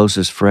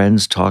closest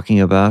friends talking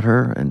about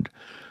her and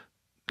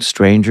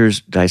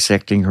strangers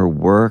dissecting her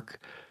work,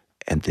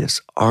 and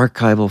this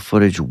archival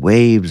footage,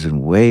 waves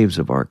and waves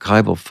of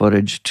archival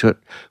footage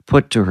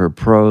put to her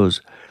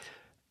prose.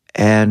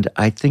 And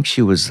I think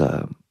she was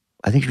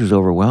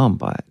overwhelmed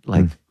by it.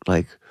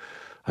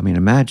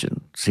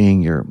 Imagine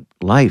seeing your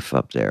life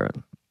up there.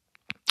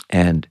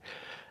 And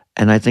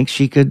I think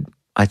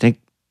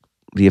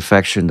the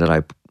affection that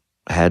I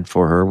had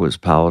for her was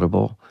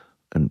palatable,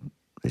 and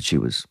that she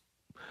was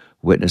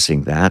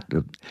witnessing that,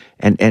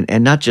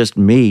 and not just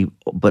me,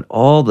 but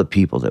all the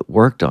people that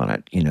worked on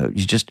it.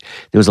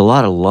 There was a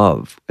lot of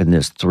love in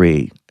this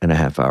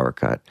 3.5 hour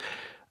cut.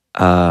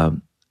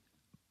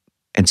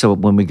 And so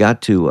when we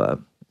got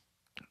to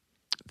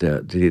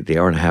the 1.5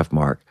 hour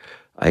mark,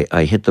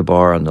 I hit the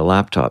bar on the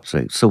laptop,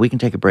 so we can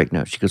take a break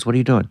now. She goes, "What are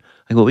you doing?"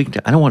 I go, I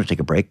don't want to take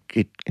a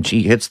break. And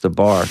she hits the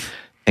bar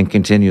and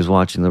continues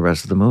watching the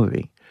rest of the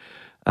movie.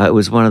 It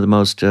was one of the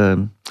most,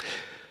 I'd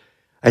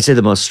say,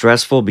 the most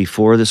stressful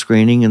before the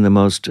screening, and the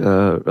most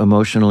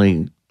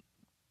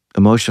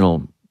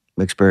emotional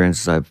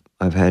experiences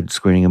I've had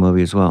screening a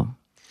movie as well.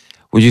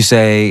 Would you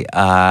say,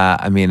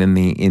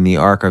 in the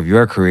arc of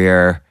your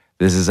career,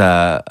 this is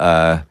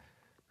a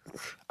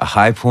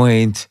high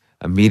point,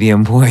 a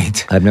medium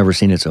point? I've never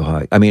seen it so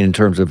high. I mean, in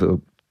terms of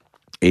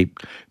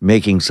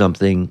making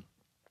something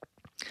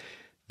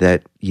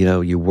that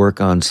you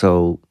work on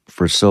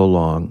for so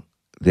long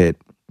that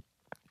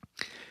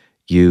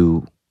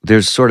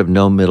there's sort of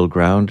no middle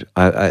ground.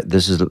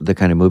 This is the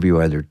kind of movie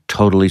you either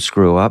totally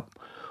screw up,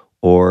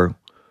 or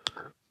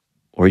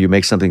you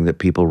make something that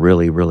people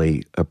really,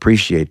 really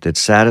appreciate, that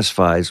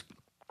satisfies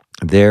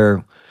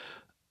their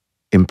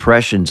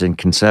impressions and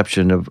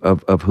conception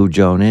of who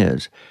Joan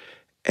is.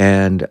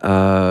 And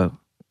I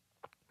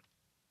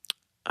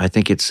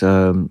think it's,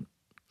 from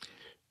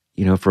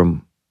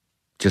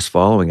just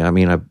following. I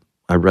mean,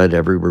 I read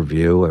every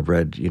review. I've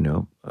read,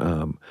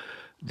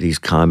 these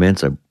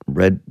comments. I've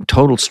read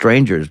total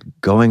strangers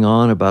going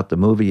on about the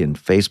movie in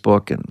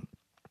Facebook and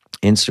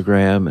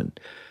Instagram, and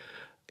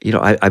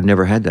I've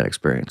never had that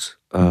experience.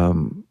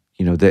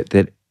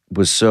 That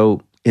was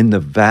so, in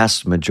the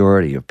vast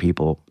majority of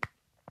people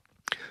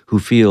who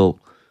feel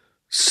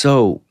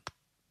so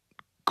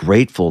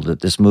grateful that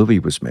this movie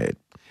was made.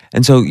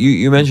 And so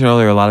you mentioned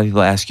earlier, a lot of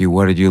people ask you,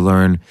 what did you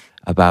learn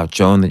about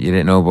Joan that you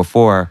didn't know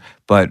before?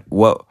 But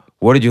what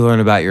did you learn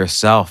about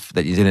yourself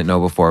that you didn't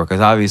know before?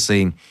 Because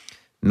obviously,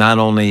 not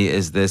only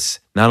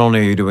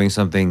are you doing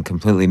something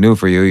completely new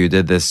for you, you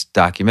did this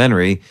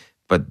documentary,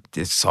 but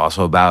it's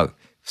also about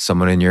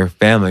someone in your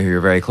family who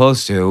you're very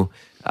close to.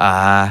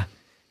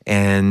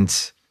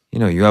 And,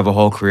 you have a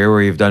whole career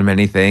where you've done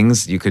many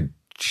things.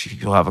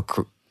 You'll have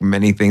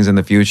many things in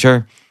the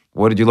future.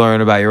 What did you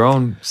learn about your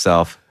own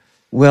self?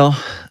 Well,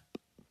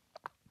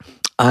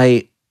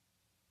 I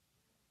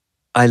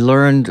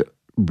learned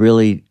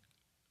really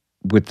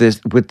with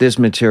this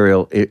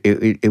material.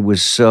 It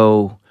was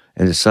so,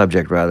 and the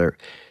subject rather.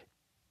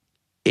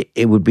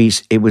 It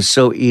was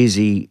so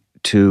easy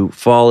to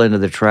fall into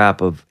the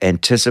trap of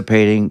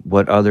anticipating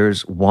what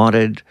others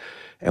wanted,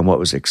 and what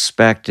was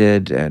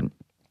expected, and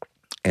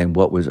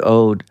what was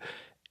owed,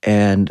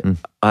 and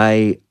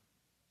I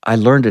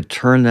learned to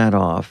turn that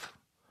off,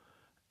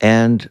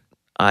 and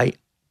I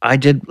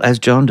did as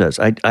Joan does.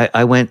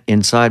 I went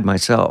inside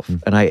myself,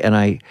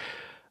 and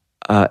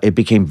it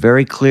became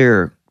very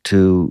clear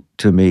to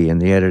me in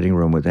the editing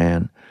room with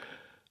Anne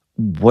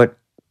what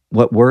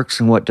works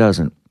and what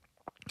doesn't.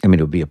 I mean,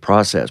 it would be a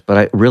process, but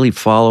I really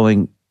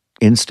following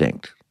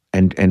instinct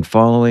and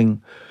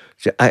following.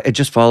 I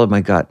just followed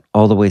my gut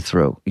all the way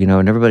through,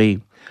 and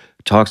everybody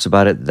talks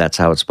about it. That's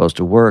how it's supposed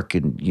to work,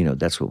 and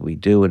that's what we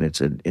do, and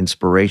it's an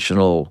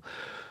inspirational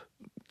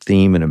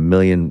theme in a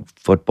million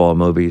football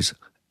movies,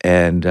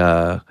 and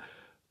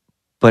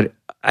but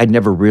I'd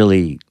never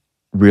really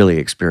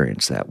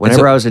experienced that.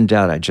 Whenever I was in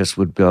doubt, I just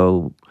would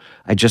go.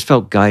 I just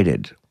felt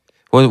guided.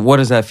 Well, what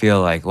does that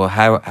feel like? Well,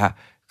 how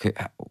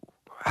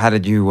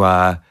did you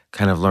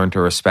kind of learn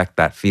to respect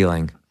that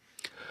feeling?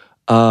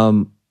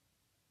 I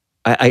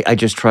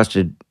just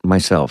trusted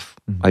myself.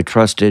 Mm-hmm. I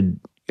trusted,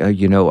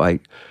 I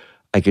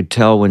could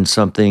tell when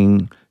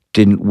something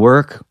didn't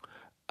work.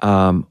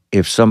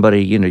 If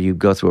somebody, you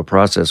go through a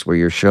process where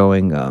you're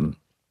showing,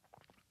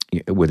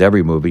 with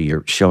every movie,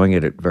 you're showing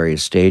it at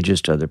various stages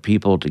to other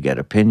people to get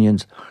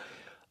opinions.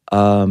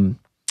 And,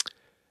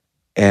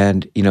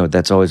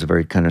 that's always a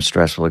very kind of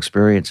stressful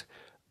experience.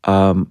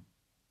 Not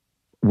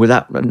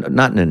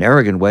in an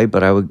arrogant way,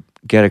 but I would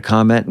get a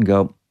comment and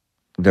go,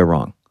 they're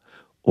wrong.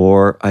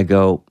 Or I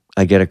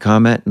get a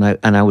comment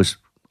and I was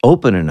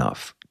open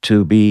enough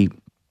to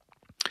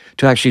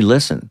actually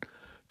listen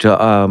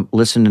to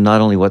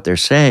not only what they're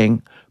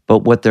saying, but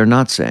what they're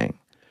not saying.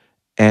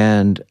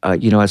 And,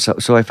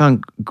 so I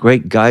found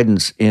great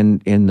guidance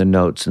in the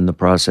notes and the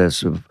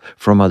process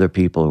from other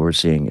people who were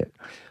seeing it.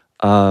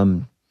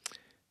 And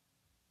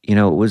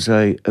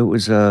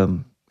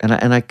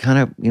I kind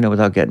of,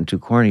 without getting too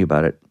corny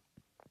about it,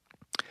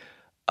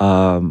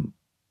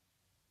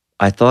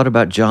 I thought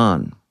about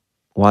John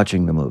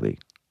watching the movie.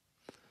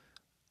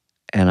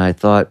 And I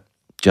thought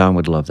John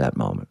would love that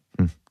moment.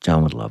 Mm.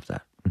 John would love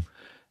that. Mm.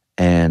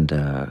 And,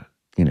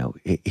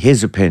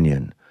 his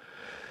opinion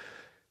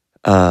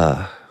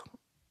I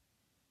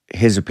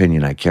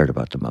cared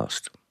about the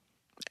most.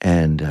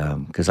 And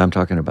because I'm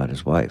talking about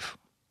his wife.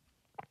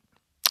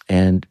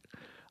 And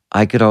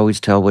I could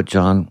always tell what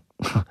John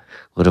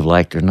would have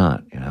liked or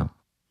not,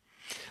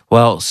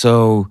 Well,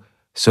 so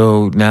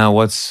now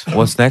what's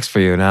next for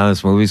you? Now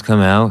this movie's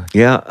come out.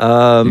 Yeah,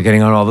 you're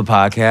getting on all the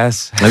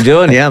podcasts. I'm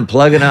doing. Yeah, I'm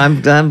plugging.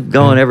 I'm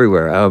going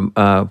everywhere.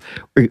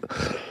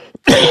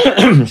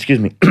 Excuse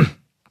me.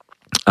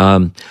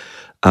 Going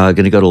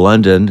to go to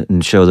London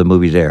and show the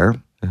movie there.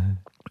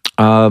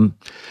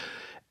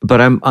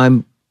 But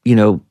I'm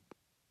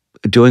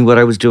doing what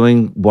I was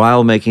doing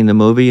while making the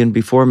movie and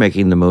before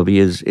making the movie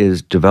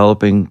is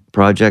developing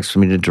projects for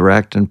me to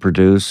direct and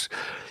produce.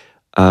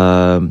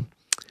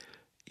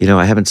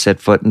 I haven't set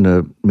foot in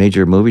a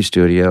major movie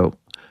studio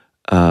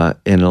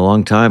in a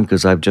long time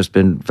because I've just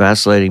been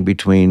vacillating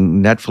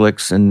between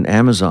Netflix and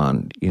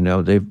Amazon.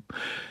 They've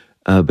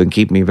been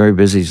keeping me very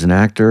busy as an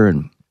actor.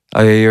 And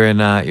oh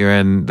yeah, you're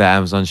in the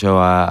Amazon show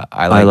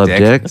I Love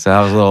Dick. So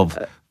I was a little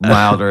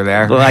milder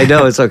there. Well, I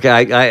know it's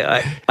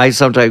okay. I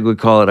sometimes would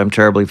call it I'm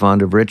terribly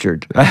fond of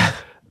Richard. The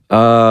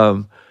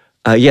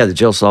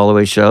Jill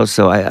Soloway show.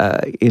 So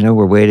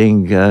we're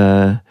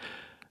waiting.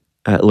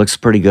 It looks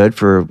pretty good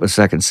for a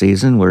second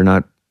season. We're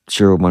not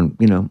sure when,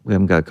 we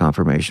haven't got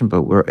confirmation,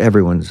 but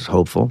everyone's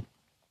hopeful.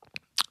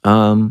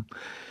 So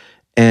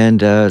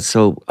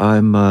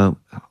I'm, one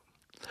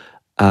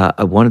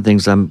of the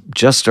things I'm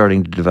just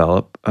starting to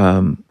develop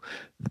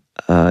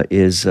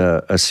is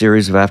a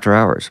series of after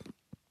hours,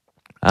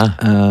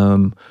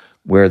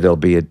 where there'll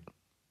be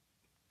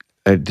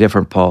a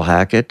different Paul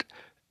Hackett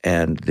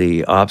and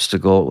the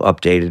obstacle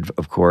updated,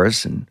 of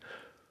course, and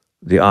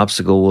the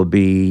obstacle will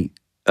be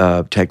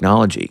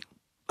technology.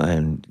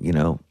 And,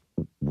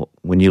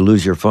 when you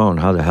lose your phone,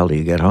 how the hell do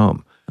you get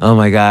home? Oh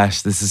my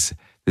gosh, this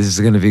is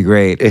going to be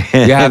great.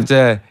 You have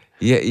to.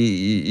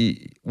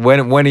 When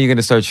are you going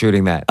to start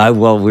shooting that?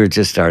 Well, we're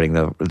just starting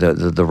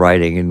the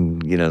writing,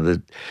 and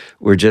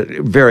we're just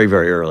very,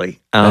 very early.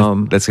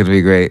 That's going to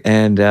be great.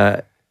 And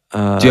do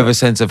you have a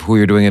sense of who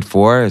you're doing it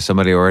for? Has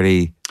somebody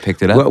already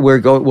picked it up?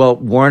 Well,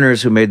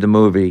 Warner's, who made the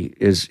movie,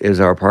 is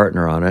our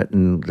partner on it,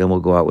 and then we'll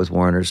go out with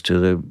Warner's to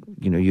the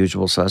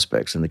usual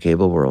suspects in the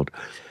cable world.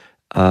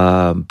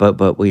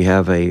 But we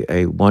have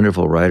a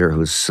wonderful writer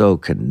who's so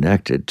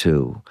connected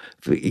to.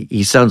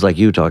 He sounds like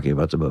you talking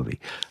about the movie.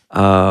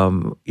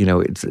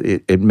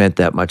 It meant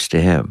that much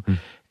to him,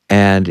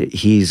 and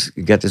he's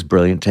got this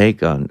brilliant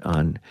take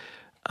on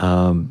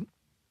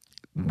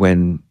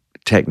when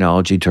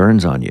technology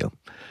turns on you,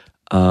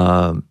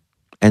 and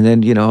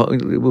then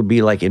it will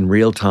be like in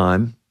real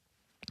time.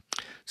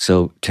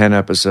 So 10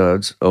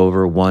 episodes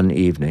over one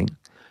evening,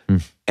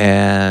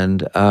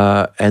 and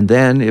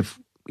then if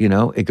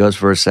it goes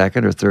for a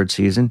second or third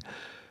season,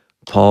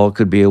 Paul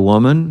could be a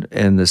woman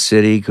and the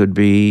city could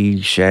be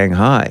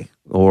Shanghai,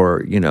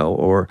 or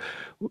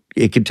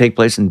it could take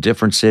place in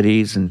different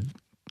cities, and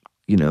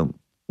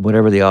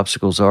whatever the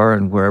obstacles are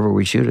and wherever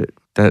we shoot it.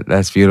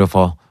 That's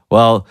beautiful.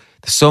 Well,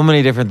 there's so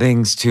many different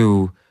things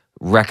to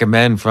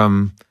recommend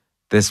from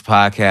this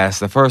podcast.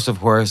 The first, of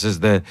course, is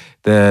the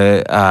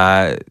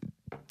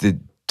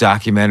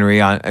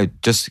documentary on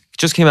just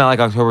came out like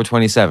October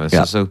 27th.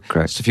 Yeah, so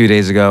correct. Just a few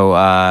days ago,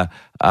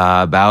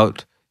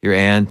 about your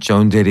aunt,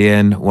 Joan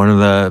Didion, one of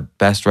the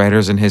best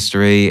writers in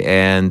history,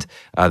 and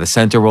The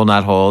Center Will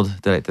Not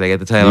Hold. Did I get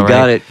the title right? You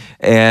got it.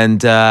 And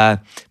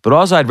but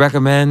also I'd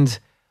recommend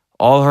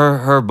all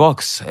her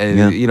books.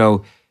 You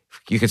know,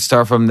 you could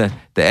start from the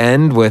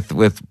end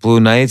with Blue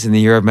Nights and the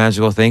Year of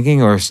Magical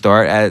Thinking, or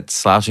start at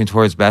Slouching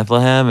Towards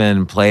Bethlehem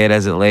and Play It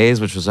As It Lays,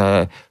 which was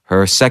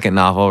her second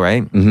novel,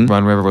 right? Mm-hmm.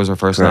 Run River was her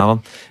first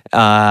novel.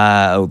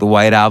 The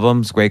White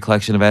Album's great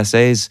collection of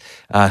essays.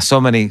 So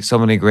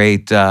many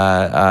great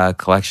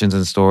collections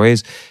and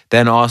stories.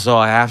 Then also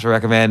I have to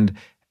recommend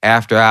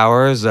After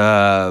Hours,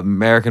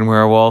 American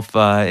Werewolf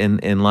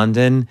in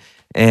London,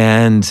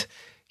 and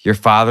your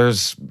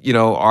father's,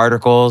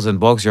 articles and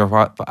books.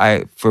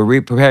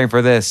 Preparing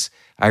for this,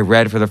 I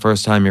read for the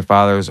first time your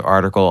father's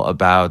article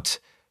about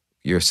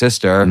your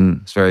sister.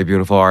 It's a very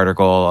beautiful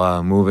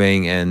article,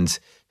 moving, and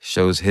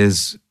shows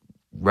his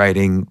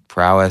writing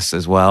prowess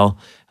as well.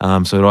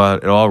 So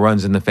it all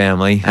runs in the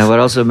family. I would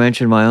also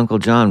mention my Uncle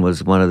John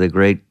was one of the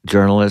great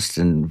journalists,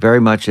 and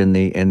very much in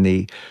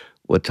the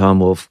what Tom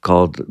Wolfe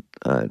called,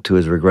 to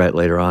his regret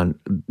later on,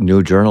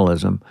 new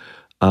journalism.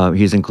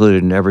 He's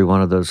included in every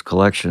one of those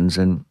collections,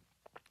 and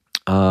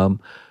although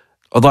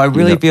I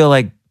really feel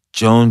like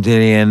Joan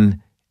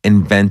Didion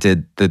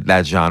invented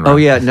that genre. Oh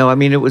yeah, no, I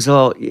mean it was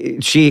all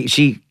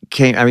she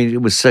came. I mean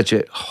it was such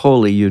a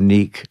wholly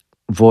unique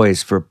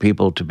voice for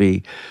people to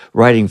be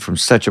writing from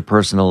such a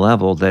personal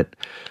level that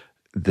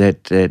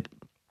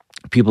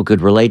people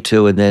could relate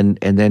to, and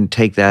then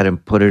take that and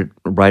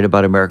write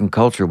about American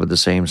culture with the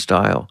same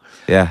style.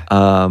 Yeah,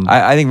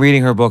 I think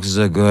reading her books is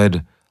a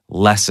good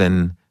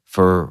lesson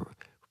for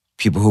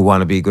people who want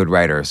to be good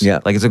writers. Yeah.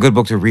 Like it's a good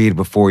book to read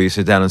before you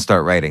sit down and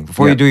start writing.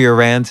 Before you do your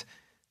rant,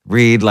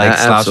 read like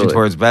Slouching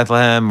Towards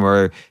Bethlehem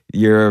or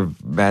Your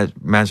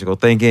Magical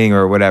Thinking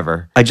or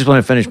whatever. I just want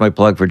to finish my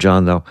plug for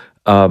John, though.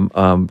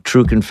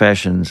 True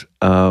Confessions,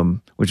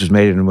 which was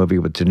made in a movie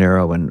with De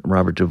Niro and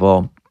Robert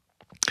Duvall,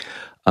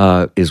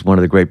 is one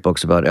of the great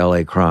books about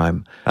L.A.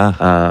 crime,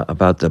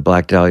 about the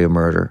Black Dahlia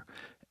murder.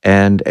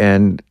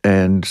 And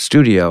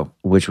Studio,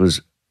 which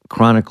was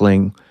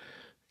chronicling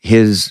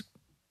his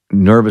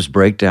nervous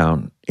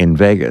breakdown in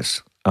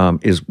Vegas,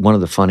 is one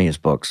of the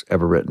funniest books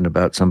ever written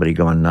about somebody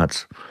going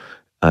nuts.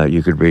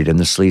 You could read in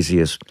the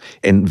sleaziest,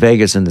 in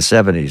Vegas in the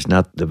 70s,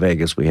 not the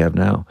Vegas we have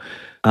now.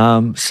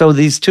 So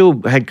these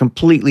two had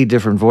completely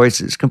different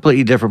voices,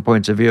 completely different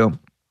points of view.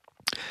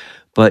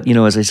 But,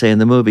 as I say in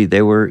the movie,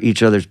 they were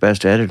each other's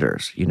best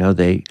editors.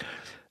 Their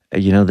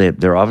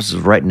offices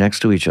were right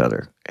next to each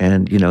other.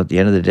 And, at the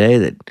end of the day,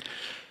 they'd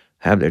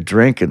have their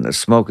drink and the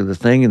smoke of the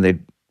thing, and they'd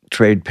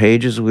trade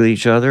pages with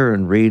each other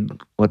and read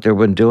what they've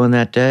been doing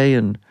that day,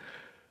 and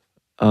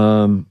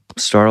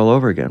start all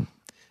over again.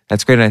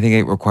 That's great. And I think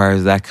it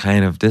requires that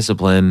kind of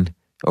discipline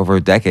over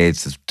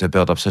decades to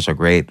build up such a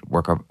great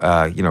work of,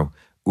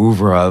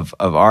 oeuvre of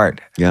art.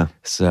 Yeah.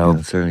 So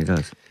it certainly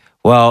does.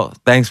 Well,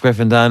 thanks,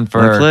 Griffin Dunne,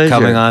 for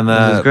coming on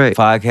the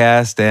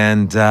podcast.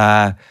 And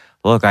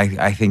look,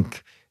 I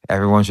think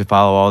everyone should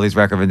follow all these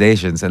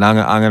recommendations. And I'm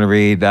going to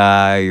read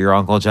your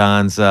Uncle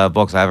John's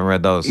books. I haven't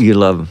read those. You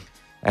love them.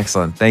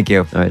 Excellent. Thank you.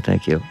 All right.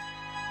 Thank you.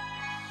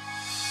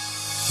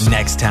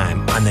 Next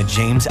time on The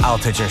James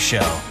Altucher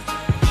Show.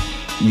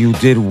 You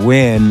did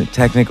win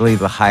technically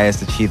the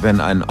highest achievement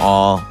in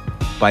all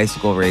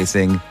bicycle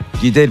racing.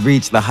 You did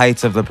reach the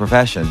heights of the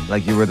profession.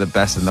 Like you were the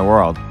best in the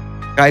world.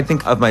 I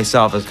think of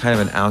myself as kind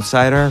of an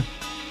outsider,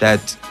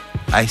 that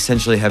I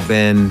essentially have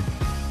been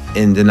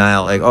in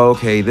denial. Like, oh,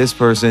 okay, this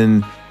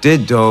person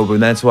did dope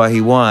and that's why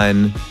he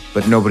won,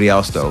 but nobody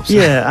else dopes.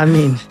 Yeah, I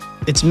mean,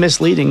 it's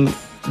misleading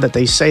that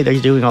they say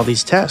they're doing all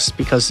these tests,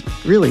 because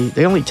really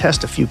they only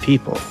test a few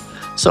people.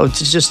 So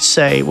to just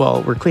say,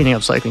 well, we're cleaning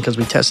up cycling because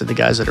we tested the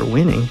guys that are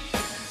winning,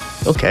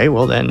 okay,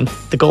 well then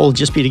the goal would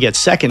just be to get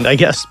second, I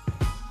guess.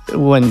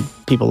 When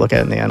people look at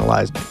it and they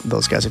analyze,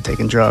 those guys are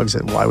taking drugs,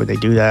 and why would they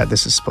do that?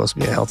 This is supposed to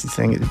be a healthy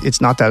thing.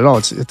 It's not that at all.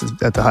 It's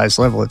at the highest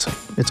level. It's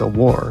a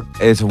war.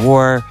 It's a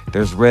war.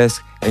 There's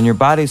risk, and your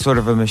body's sort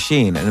of a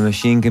machine, and a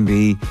machine can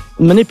be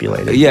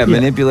manipulated. Yeah,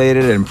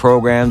 manipulated and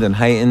programmed and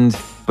heightened.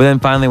 But then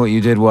finally, what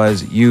you did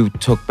was you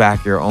took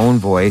back your own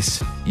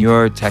voice.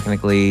 You're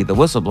technically the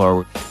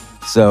whistleblower.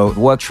 So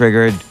what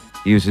triggered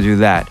you to do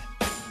that?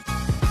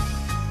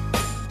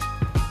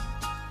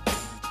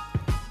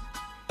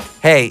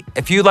 Hey,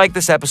 if you like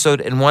this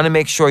episode and want to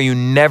make sure you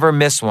never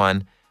miss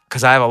one,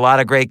 because I have a lot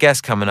of great guests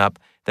coming up,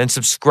 then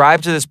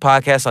subscribe to this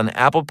podcast on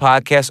Apple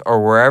Podcasts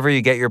or wherever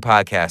you get your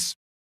podcasts.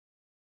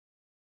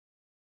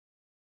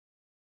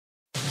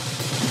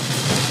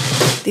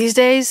 These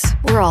days,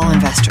 we're all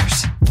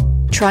investors,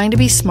 trying to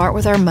be smart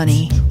with our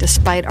money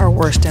despite our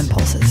worst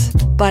impulses.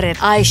 But at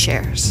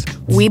iShares,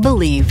 we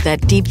believe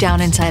that deep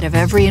down inside of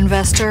every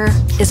investor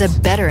is a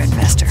better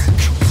investor.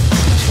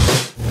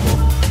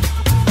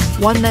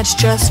 One that's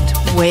just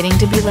waiting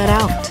to be let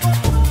out.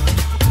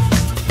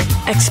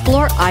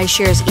 Explore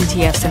iShares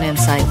ETFs and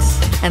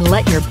insights and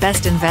let your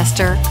best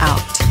investor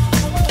out.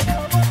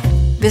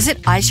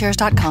 Visit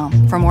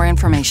iShares.com for more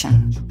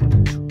information.